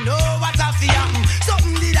 I know what I feel happen,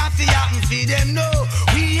 something did I feel happen for them. No,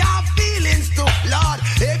 we have feelings too, Lord.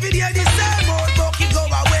 Every day the same old bucket go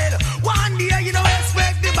well. One day you don't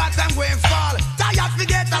expect the bottom going fall. Tired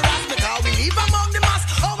forget the rest because we live among the mass.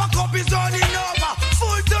 Our cup is running over,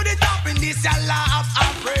 full to the top in this law of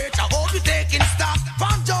average. I hope you're taking stock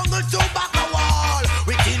from jungle to back a wall.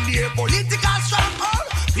 Within the political stronghold,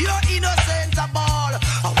 pure innocent of all.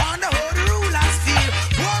 I wonder how the rulers feel.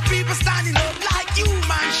 Poor people standing up like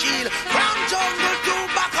human shield. From jungle to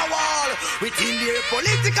back a wall. Within the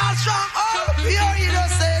political stronghold, pure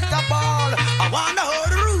innocent of all. I wonder how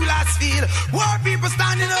the rulers feel. Poor people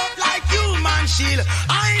standing up like human shield.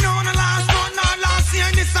 I know the last month, not last year,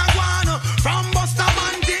 this a guano. From Busta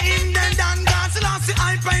Bandy in the Dan Gans, last year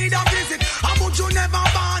I paid a visit. I would you never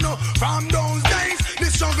ban. From those days, the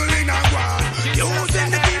struggle in a guan. Using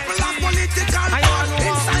the people as political fun,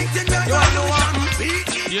 inciting the revolution.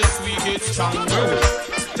 Yes, we get stronger.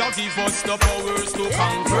 Jah give us the powers to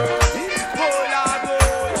conquer. Oh Lord,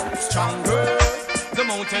 oh, stronger. The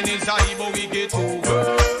mountain is high, but we get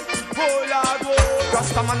over. Oh Lord, oh,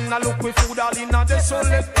 Rasta man a look with food all in a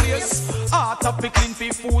desolate place. Heart of pickling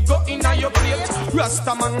for food go in a your plate.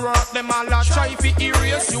 Rasta man work them all a try fi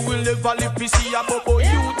erase. You will never live to see a bubble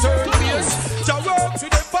you turn face. Jah work with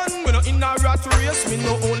the fun, we no in a rat race. Me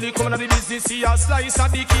no only come to the business, see a slice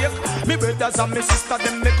of the cake. Me brothers and me sister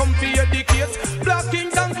them me come fi educate. Black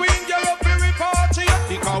kings and queens, you're up fi repatriate.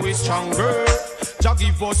 Because we stronger. Jah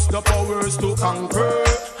give us the powers to conquer.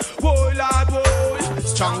 Whoa Lord, whoa,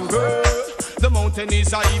 stronger. The mountain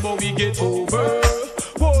is high, but we get over.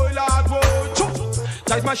 Whoa Lord, whoa,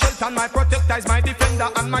 Jah is my shelter and my protector, is my defender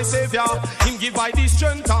and my savior. Him give I the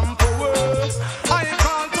strength and power. I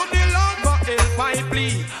call to the Lord for help, I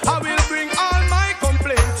plead. I will bring all my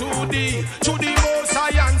complaint to thee. To the Most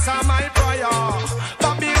I answer my prayer.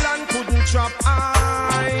 Babylon couldn't trap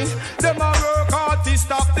I. Them a work hard to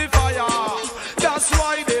stop the fire. That's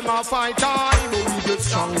why them a fight I, but we get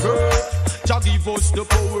stronger. Jah give us the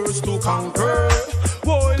powers to conquer.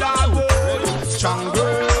 Whoa Lord, whoa,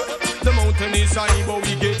 stronger. The mountain is high, but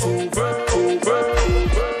we get over.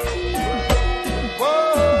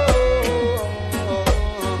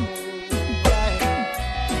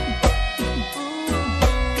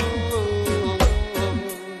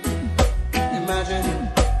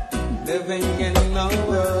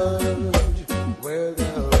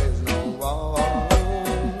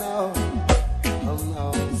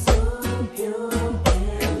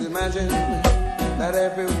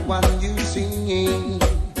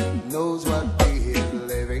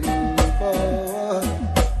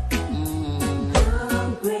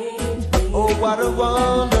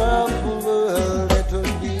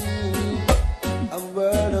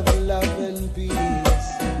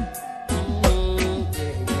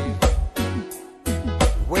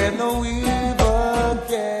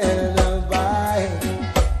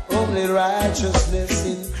 only righteousness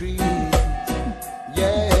increase.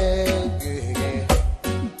 Yeah, yeah, yeah.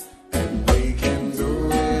 And we can do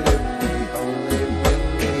it if we only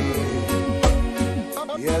believe.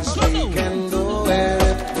 Yes, we can do it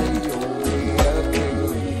if we only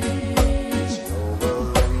agree. It's your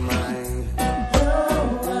world and mine. Your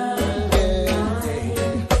world, yeah, yeah,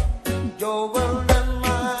 yeah. Your world and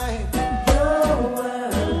mine. Your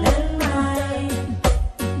world and mine.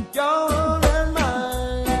 Your world and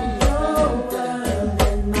mine. Your world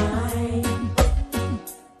and mine.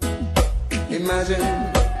 Imagine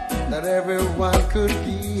that everyone could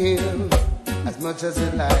give as much as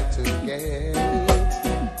they like to get.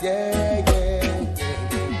 Yeah, yeah, yeah.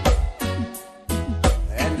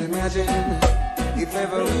 And imagine if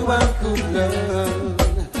everyone could learn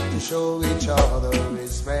to show each other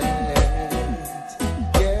respect.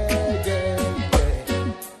 Yeah, yeah,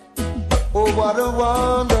 yeah. Oh, what a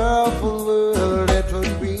wonderful world it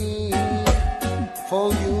would be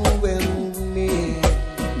for you and me.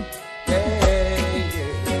 Yeah,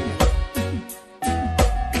 yeah.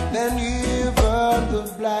 Then even the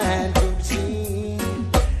blind could see,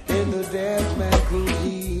 and the deaf man could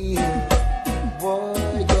hear.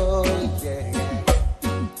 Boy, oh, yeah.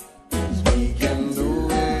 'Cause we can do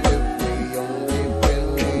it if we only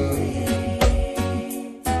believe.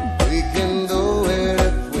 We can do it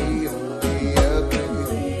if we only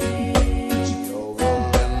agree. It's your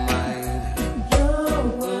world and mine.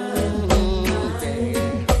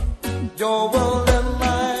 Your world and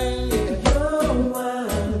mine. Your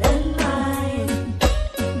world and mine.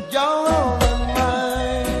 Your world and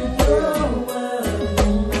mine. Your world and mine. Your world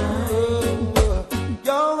and mine.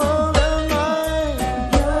 Your world and mine.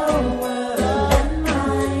 Your world and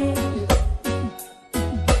mine.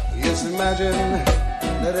 Yes, imagine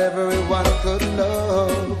that everyone could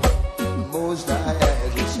love the Most High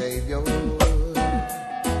as your Savior.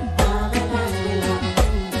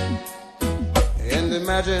 And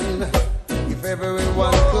imagine if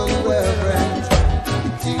everyone could reverence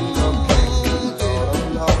the King of Kings, Lord of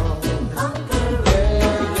Lords. Yeah,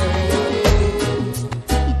 yeah, yeah.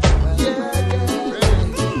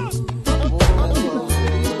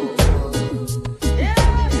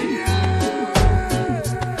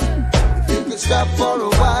 If you could stop for a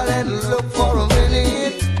while and look for a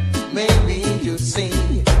minute, maybe you'd see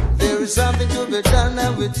there is something to be done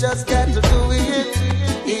and we just got to do it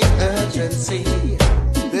in urgency.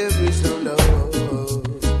 There is no love,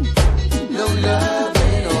 no love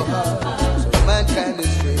in our hearts. So mankind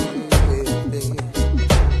is really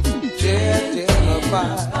drifting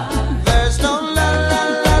apart. There's no love, la,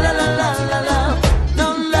 la, la, la, la, la, la. No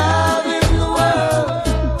love in the world.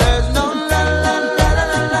 There's no love, la, la, la,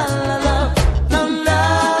 la, la, la, la. No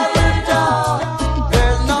love at all.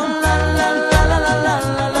 There's no love, la, la, la, la, la,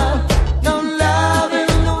 la, la. No love in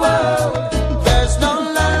the world. There's no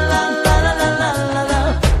love, la, la, la, la, la, la, la.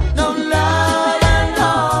 No love at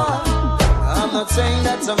all. I'm not saying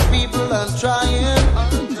that some people are trying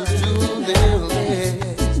to do their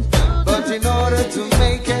best, but in order to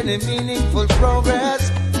make any meaningful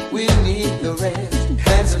progress, we need the rest.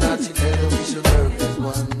 Hands are not together, we should work as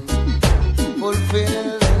one.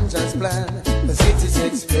 Fulfill and just plan, 'cause it is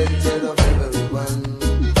expected of everyone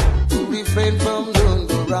to refrain from doing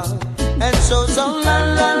the wrong and show some love,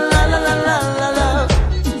 la, la, la, la, la, la, love.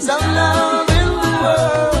 Some love in the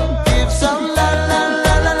world. Give some love, la,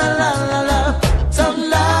 la, la, la, la, la, love. Some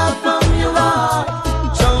love from your heart.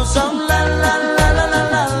 Show some love, la, la, la, la,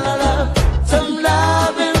 la, la, love. Some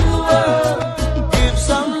love in the world. Give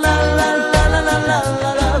some love, la, la, la, la, la,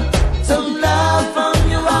 la, love. Some love from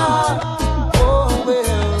your heart. Oh, well,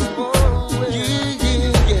 yeah,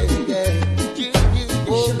 yeah, yeah, yeah, yeah,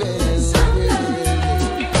 oh, well,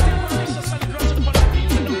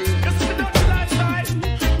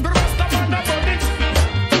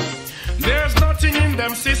 There's nothing in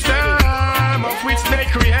them system of which they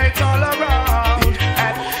create all around.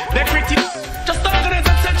 And they just organize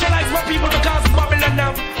and centralize my people to cause Babylon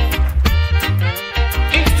now.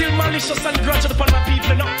 Instill malicious and grudge upon my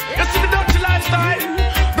people now. You see the dirty lifestyle,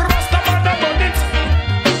 the rest of the bandits.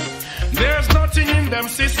 There's nothing in them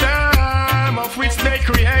system of which they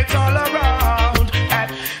create all around. And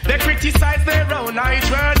they criticize their own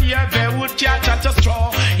children, yeah, they would catch at a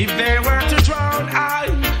straw if they were to drown.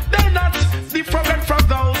 They're not different from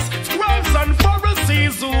those scribes and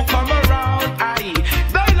Pharisees who come around.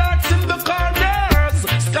 They lurks in the corners,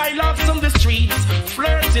 skylarks on the streets,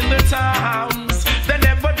 flirt in the towns. They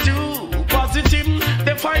never do positive.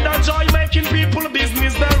 They find a joy making people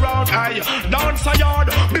business their own. Dance a yard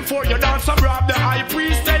before you dance a rob. The high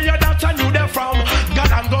priest tell you that I knew them from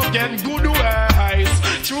God and go get good ways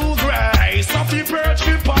through grace. So if you purge,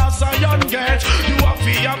 we pass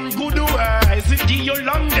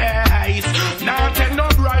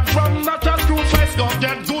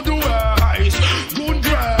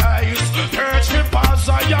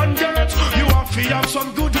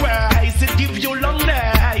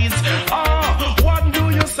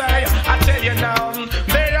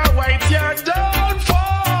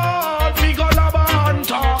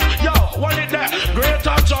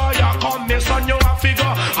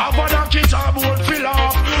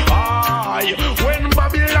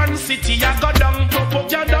city I go down.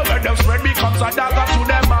 Propaganda where them spread becomes a dagger to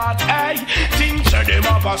them heart. Hey, things say them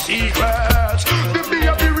have a secret. The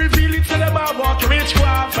baby reveal it to them I walk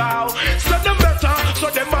witchcraft out. So them better, so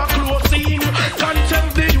them are closing.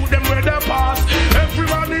 Contempt the youth them where they pass.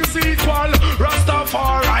 Everyone is equal.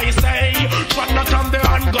 Rastafari say, try not on the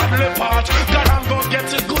ungodly part. God I'm gonna get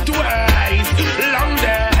to good ways. Long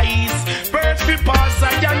days, birds be pass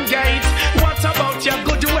at young gates. What about your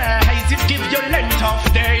good ways? It give you length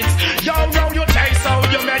of days. Yo, now you taste how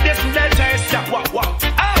you medicine they taste. Yeah, what?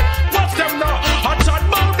 Hey, what's them now? I thought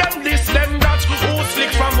about them this, them that. Who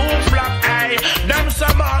slick from who black? Hey, them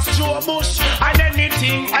some ass Joe Bush and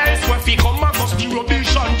anything else. When we come across the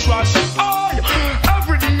rubbish and trash. Oh,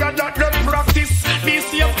 every day that them practice. This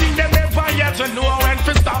same thing they never yet to know when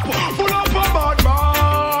to stop. Pull up a bad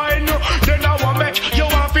mind. Then I want make you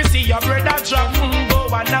want to see your brother drop.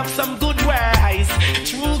 Go and have some good ways.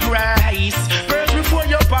 True grace. First before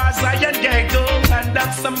you pass I and get go and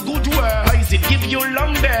have some good ways. It give you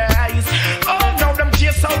long days. Oh now them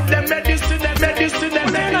chase out them medicine.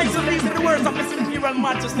 Nice to listen to the words of His Imperial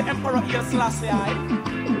Majesty Emperor Haile Selassie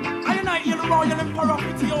I and I hear the royal emperor of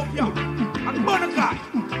Ethiopia and Bonakai.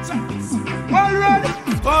 Well ready?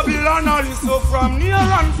 Babylon all is so from near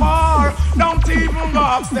and far. Don't even go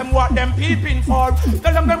ask them what them peeping for.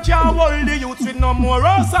 Tell them can't hold the youth with no more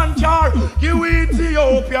house and car. You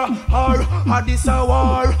Ethiopia or Addis a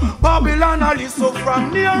war. Babylon all is so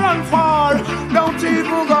from near and far. Don't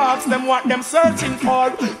even go ask them what them searching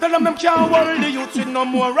for. Tell them can't hold the youth with no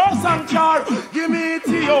more house and car. Give me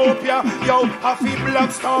Ethiopia, yo, happy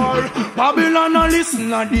black star. Babylon all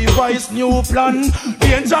listen a device new plan.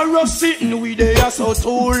 Dangerous sitting with there so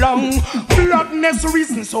too long. Blackness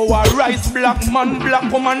reason so I rise black man,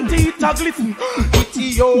 black woman teeth a glisten.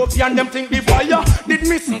 Ethiopian them think the fire did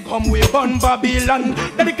missing come with burn Babylon.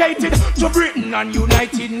 Dedicated to Britain and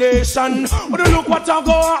United Nations. Wanna look what I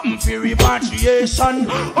go happen for repatriation.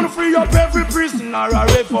 Wanna free up every prisoner a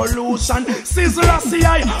revolution. Selassie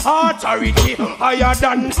authority higher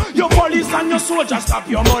than your police and your soldiers stop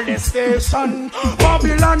your molestation.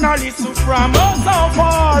 Babylon a listen from us so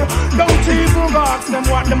far. Don't even ask them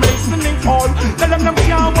what them listening for. Tell them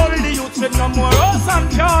can't hold the youth with no more house and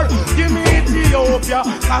car. Give me Ethiopia,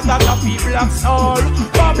 cause that's a people black soul.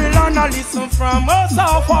 Babylon a listen from us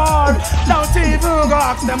so far. Don't even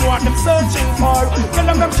ask them what them searching for. Tell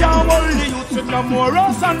them can't hold the youth with no more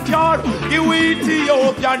house and car. Give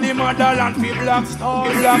Ethiopia the motherland for black soul.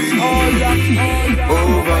 Black soul, black soul.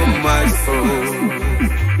 Over my soul.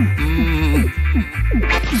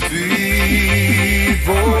 Sweep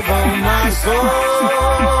over my soul.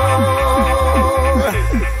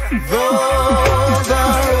 Though the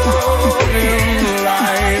road in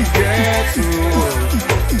life gets rough,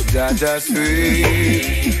 Jaja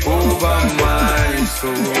sweep over my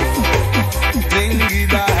soul. Dingy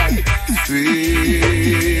back,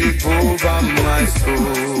 sweep over my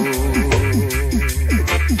soul.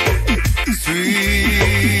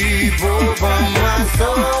 Sweep over my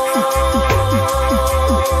soul.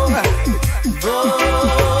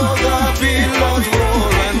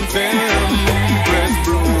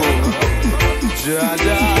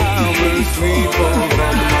 Jaja will sweep over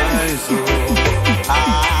my soul.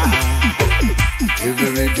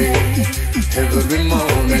 Every day, every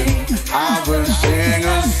morning, I will sing a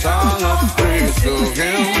song of praise to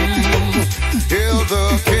Him. Hail the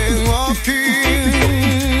King of Kings.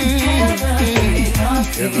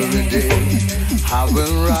 Every day, I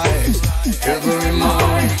will rise. Every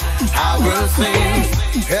morning, I will sing.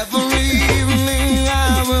 Every evening, I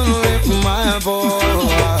will lift my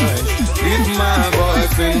voice. Lift my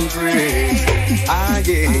voice in praise.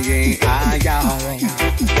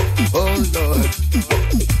 Oh Lord,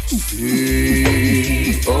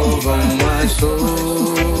 sweep over my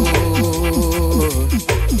soul.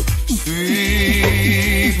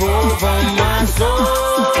 Sweep over my soul.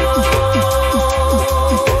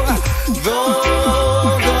 Though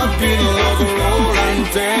the billows roll and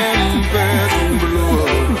tempest blow,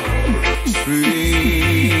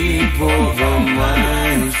 sweep over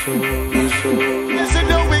my soul. Listen,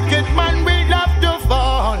 the wicked man will have to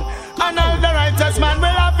fall, and all the righteous man will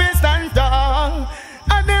have to stand tall.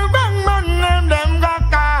 And the wrong man them got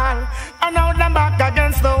call, and now them back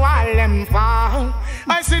against the wall them fall.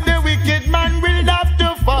 I see the wicked man will have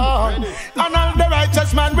to fall, and all the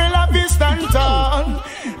righteous man will have to stand tall.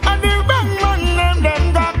 And the wrong man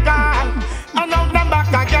them got call, and now them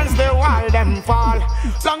back against the wall them fall.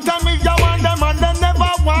 Long time if you want them and they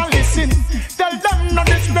never want listen. Tell them not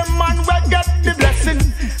this the man will get the blessing.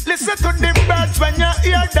 Listen to the birds when you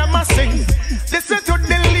hear them a sing. Listen to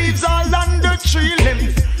the leaves all on the tree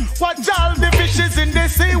limb. Watch all the fishes in the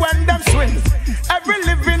sea when them swim. Every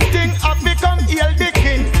living thing have become heal the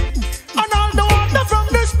king. And all the water from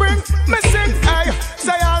the spring, me sing, hey.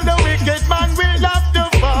 Say all the wicked man will have to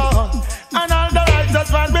fall, and all the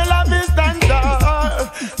righteous man will have to stand tall.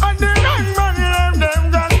 And the wrong man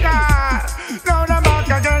them just call. Now the back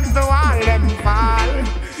against the wall them fall.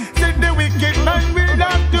 Say the wicked man will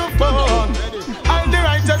have to fall, and the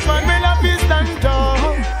righteous man will have to stand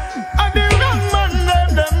tall. And the wrong man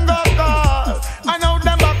them go call. And now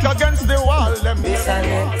them back against the wall them. It's a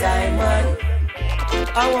necktie man.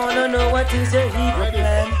 I wanna know what is your evil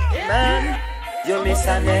plan, man. You miss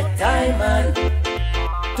a necktie, man.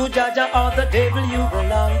 To Jaja or the devil you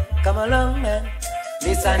belong. Come along, man.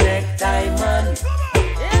 Miss a necktie, man.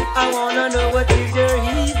 I wanna know what is your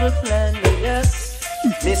evil plan, yes.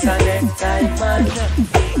 Miss a necktie, man.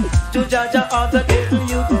 To Jaja or the devil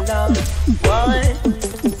you belong. Boy,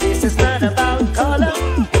 this is not about color,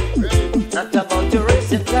 not about your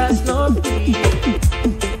race and class nor creed.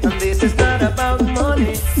 And this is not about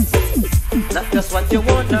money, not just what you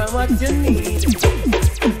want or what you need,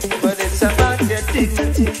 but it's about your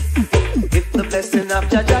dignity. If the blessing of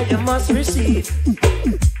Jaja you must receive.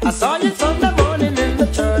 I saw you Sunday morning in the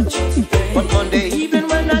church, but Monday evening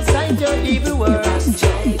when I signed your evil words,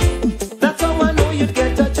 that's how I know you'd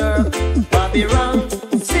get a jerk. Bobby wrong,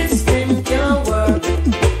 system can't work.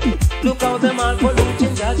 Look how them all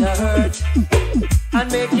polluting Jaja hurt,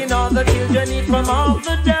 and making all the children eat from all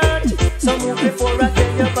the dirt. So move before I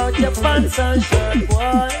tell you about your pants and shirt,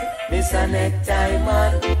 boy. Miss a necktie,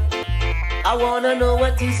 man. I wanna know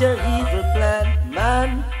what is your evil plan,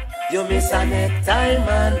 man. You miss a necktie,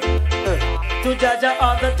 man. To Jaja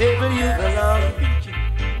or the devil you belong.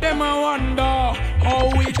 Them a wonder how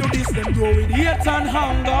we do this. Them go with hate and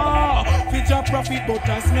hunger. Feature profit, but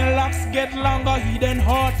as my locks get longer, hidden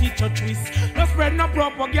heart it a twist. No spread no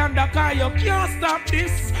propaganda, cause you can't stop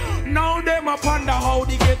this. Now them a ponder how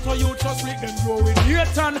they get to you just like them go with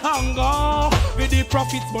hate and hunger. With the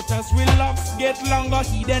profits, but as we locks get longer,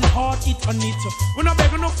 hidden heart it on it. We no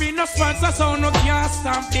beg no fee, no sponsor, so no can't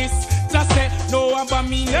stop this. Just say no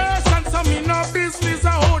abomination, so me no business.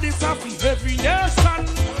 I hold this off every nation.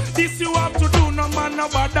 This you have to do, no man no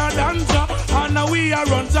better than ya. And now we are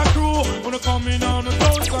run the crew. When coming on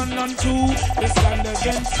 2002, they stand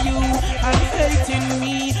against you and hating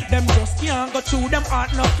me. Them just can't go through, them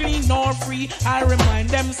heart not clean nor free. I remind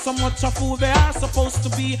them so much of who they are supposed to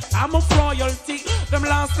be. I'm of royalty, them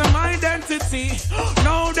lost them identity.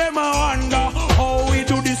 Now them a wonder how we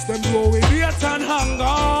do this. Them go with hate and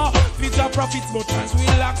hunger. Feature profits, but as we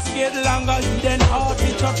locks get longer, hidden heart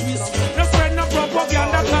it a twist. No spread no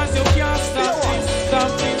propaganda, cause you can't stop this,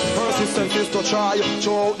 stop this. Persistence is to try,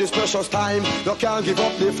 throughout this precious time. You can't give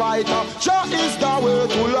up the fight. Jah is the way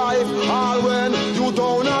to life. All when you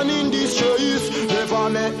down and in distress, never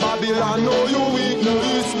let Babylon know you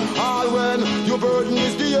weakness. All when your burden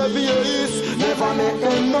is the heaviest, never let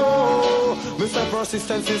them know. Mr.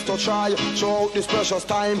 Persistence is to try, throughout this precious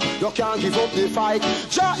time. You can't give up the fight.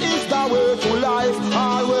 Jah is the way to life.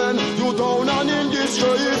 All when you down and in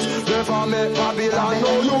distress, never let Babylon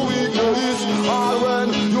know you weakness. All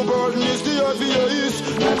when your burden is the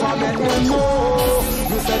heaviest, never let them know.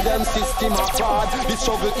 You said them system are fraud. This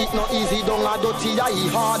struggle it not easy, don't a dirty I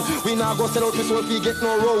hard. We not go sell out this world, we get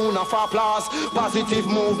no round of applause. Positive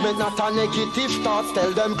movement, not a negative thoughts.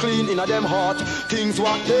 Tell them clean in a them heart. Things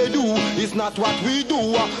what they do is not what we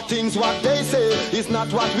do. Things what they say is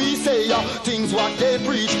not what we say. Things what they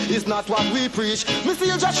preach is not what we preach. Me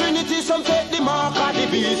see the Trinity, some take the mark of the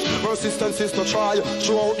beast. Persistence is to try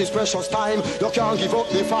throughout this precious time. You can't give up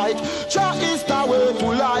the fight. Jah is the way to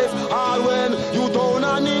life. All when you down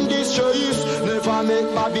and in distress, never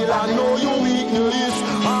make Babylon know you weakness.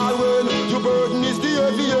 All when your burden is the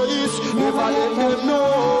heaviest, never let them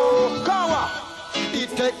know. Kawa. It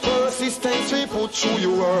take persistence to put through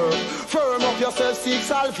your work. Firm up yourself, seek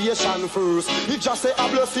salvation first. If just say a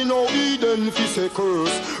blessing, no Eden, if it's a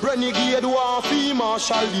curse. Renegade war, fee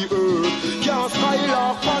marshal the earth. Can't smile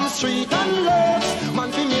off on street and lurks.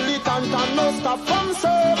 Man be militant and no stop from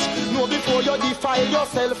search. Know before you defile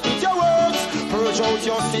yourself with your words. Purge out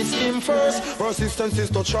your system first. Persistence is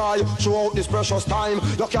to try throughout this precious time.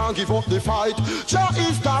 You can't give up the fight. Jah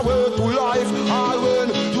is the way to life. All when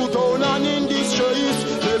you down and in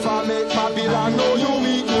distress, never make Babylon know you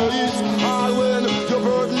weakness. All when your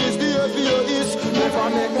burden is the heaviest, never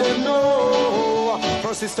make them know.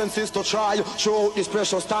 Persistence is to try throughout this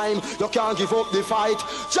precious time. You can't give up the fight.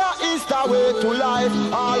 Jah is the way to life.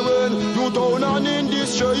 All when you down and in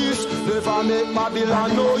distress, never make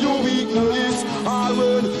Babylon know you weakness. All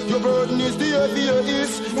when your burden is the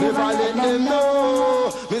heaviest, never let them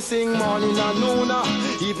know. Me sing morning and noon,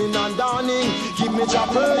 evening and dawning. Give me your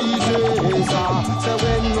praises. Say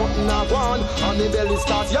when nothing a gone and the belly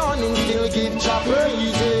start yawning, still give your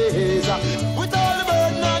praises. With all the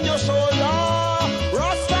burden on your shoulder,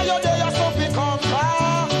 Rasta your day so we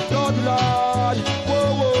conquer. Lord, Lord,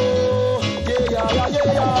 whoa, whoa, yeah.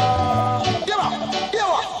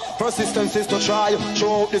 Persistence is to try,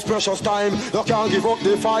 show up this precious time. You can't give up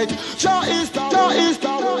the fight. Jah is the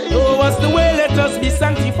Oh, what's the way? Let us be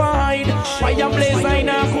sanctified. Fire blaze, I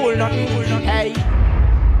know cool nothing. Hey.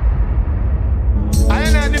 I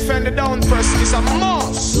ain't defend the down first. It's a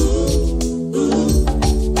must.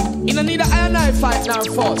 You don't need a iron eye fight now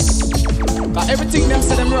first. Cause everything them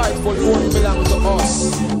say them rightful won't belong to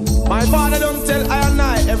us. My father don't tell I and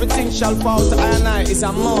I everything shall fall to I and I. It's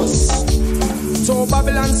a must. So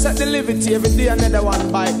Babylon set the liberty, every day another one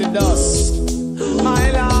bite the dust. My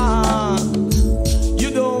Lord, you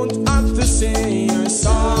don't have to say you're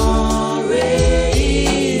sorry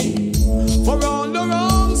for all the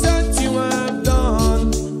wrongs that you have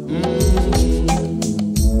done.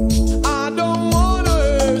 I don't want to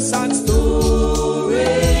hear sad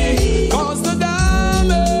story, cause the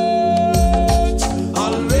damage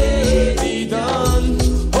already done.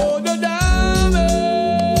 Oh, the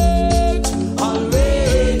damage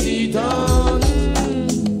already done.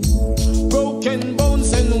 Broken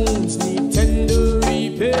bones and wounds need tender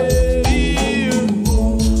repair.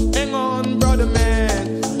 Hang on, brother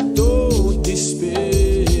man, don't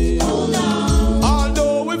despair.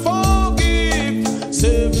 Although we forgive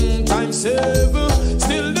 7 times 7,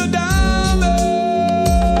 still the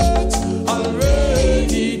damage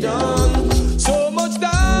already done. So much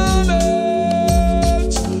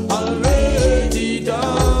damage already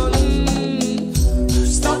done.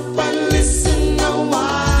 Stop and listen a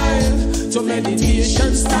while to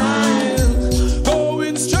meditation style,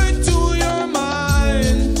 going straight to your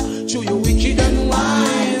mind, to your wicked and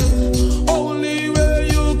wild. Only way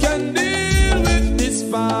you can deal with these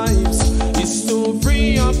vibes is to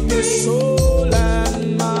free up your soul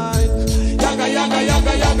and mind. Yaga, yaga,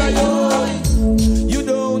 yaga, yaga, yo. You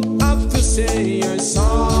don't have to say you're sorry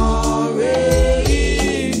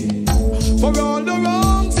for all the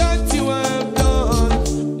wrongs that you have done.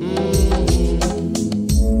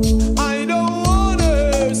 I don't want to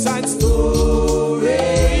hear sad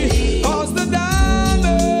story, cause the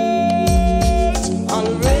damage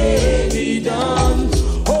already done.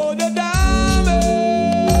 Oh, the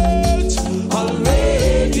damage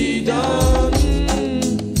already done.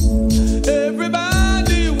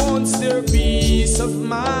 Everybody wants their peace of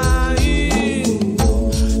mind,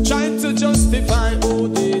 trying to justify how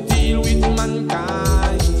they deal with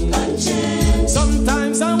mankind.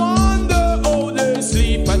 Sometimes I wonder how they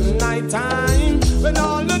sleep at night time when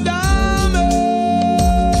all the damage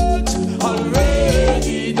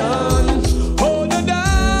already done. Oh, the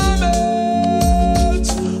damage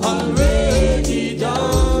already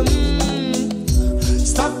done.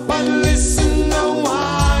 Stop and listen a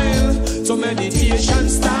while to meditation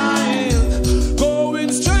style,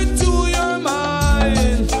 going straight to your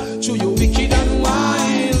mind, to your wicked and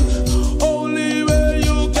wild. Only way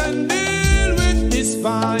you can deal with these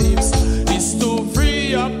vibes is to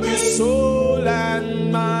free up your soul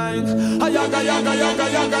and mind. Ayaga, yaga, yaga,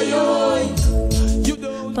 yaga, yo. You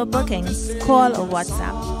don't. For bookings, call or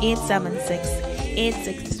WhatsApp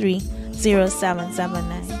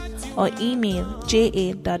 876-863-0779 or email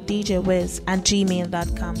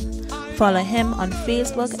ja.djwiz@gmail.com. Follow him on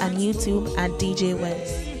Facebook and YouTube at DJ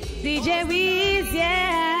Wiz. DJ Wiz,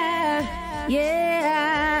 yeah, yeah.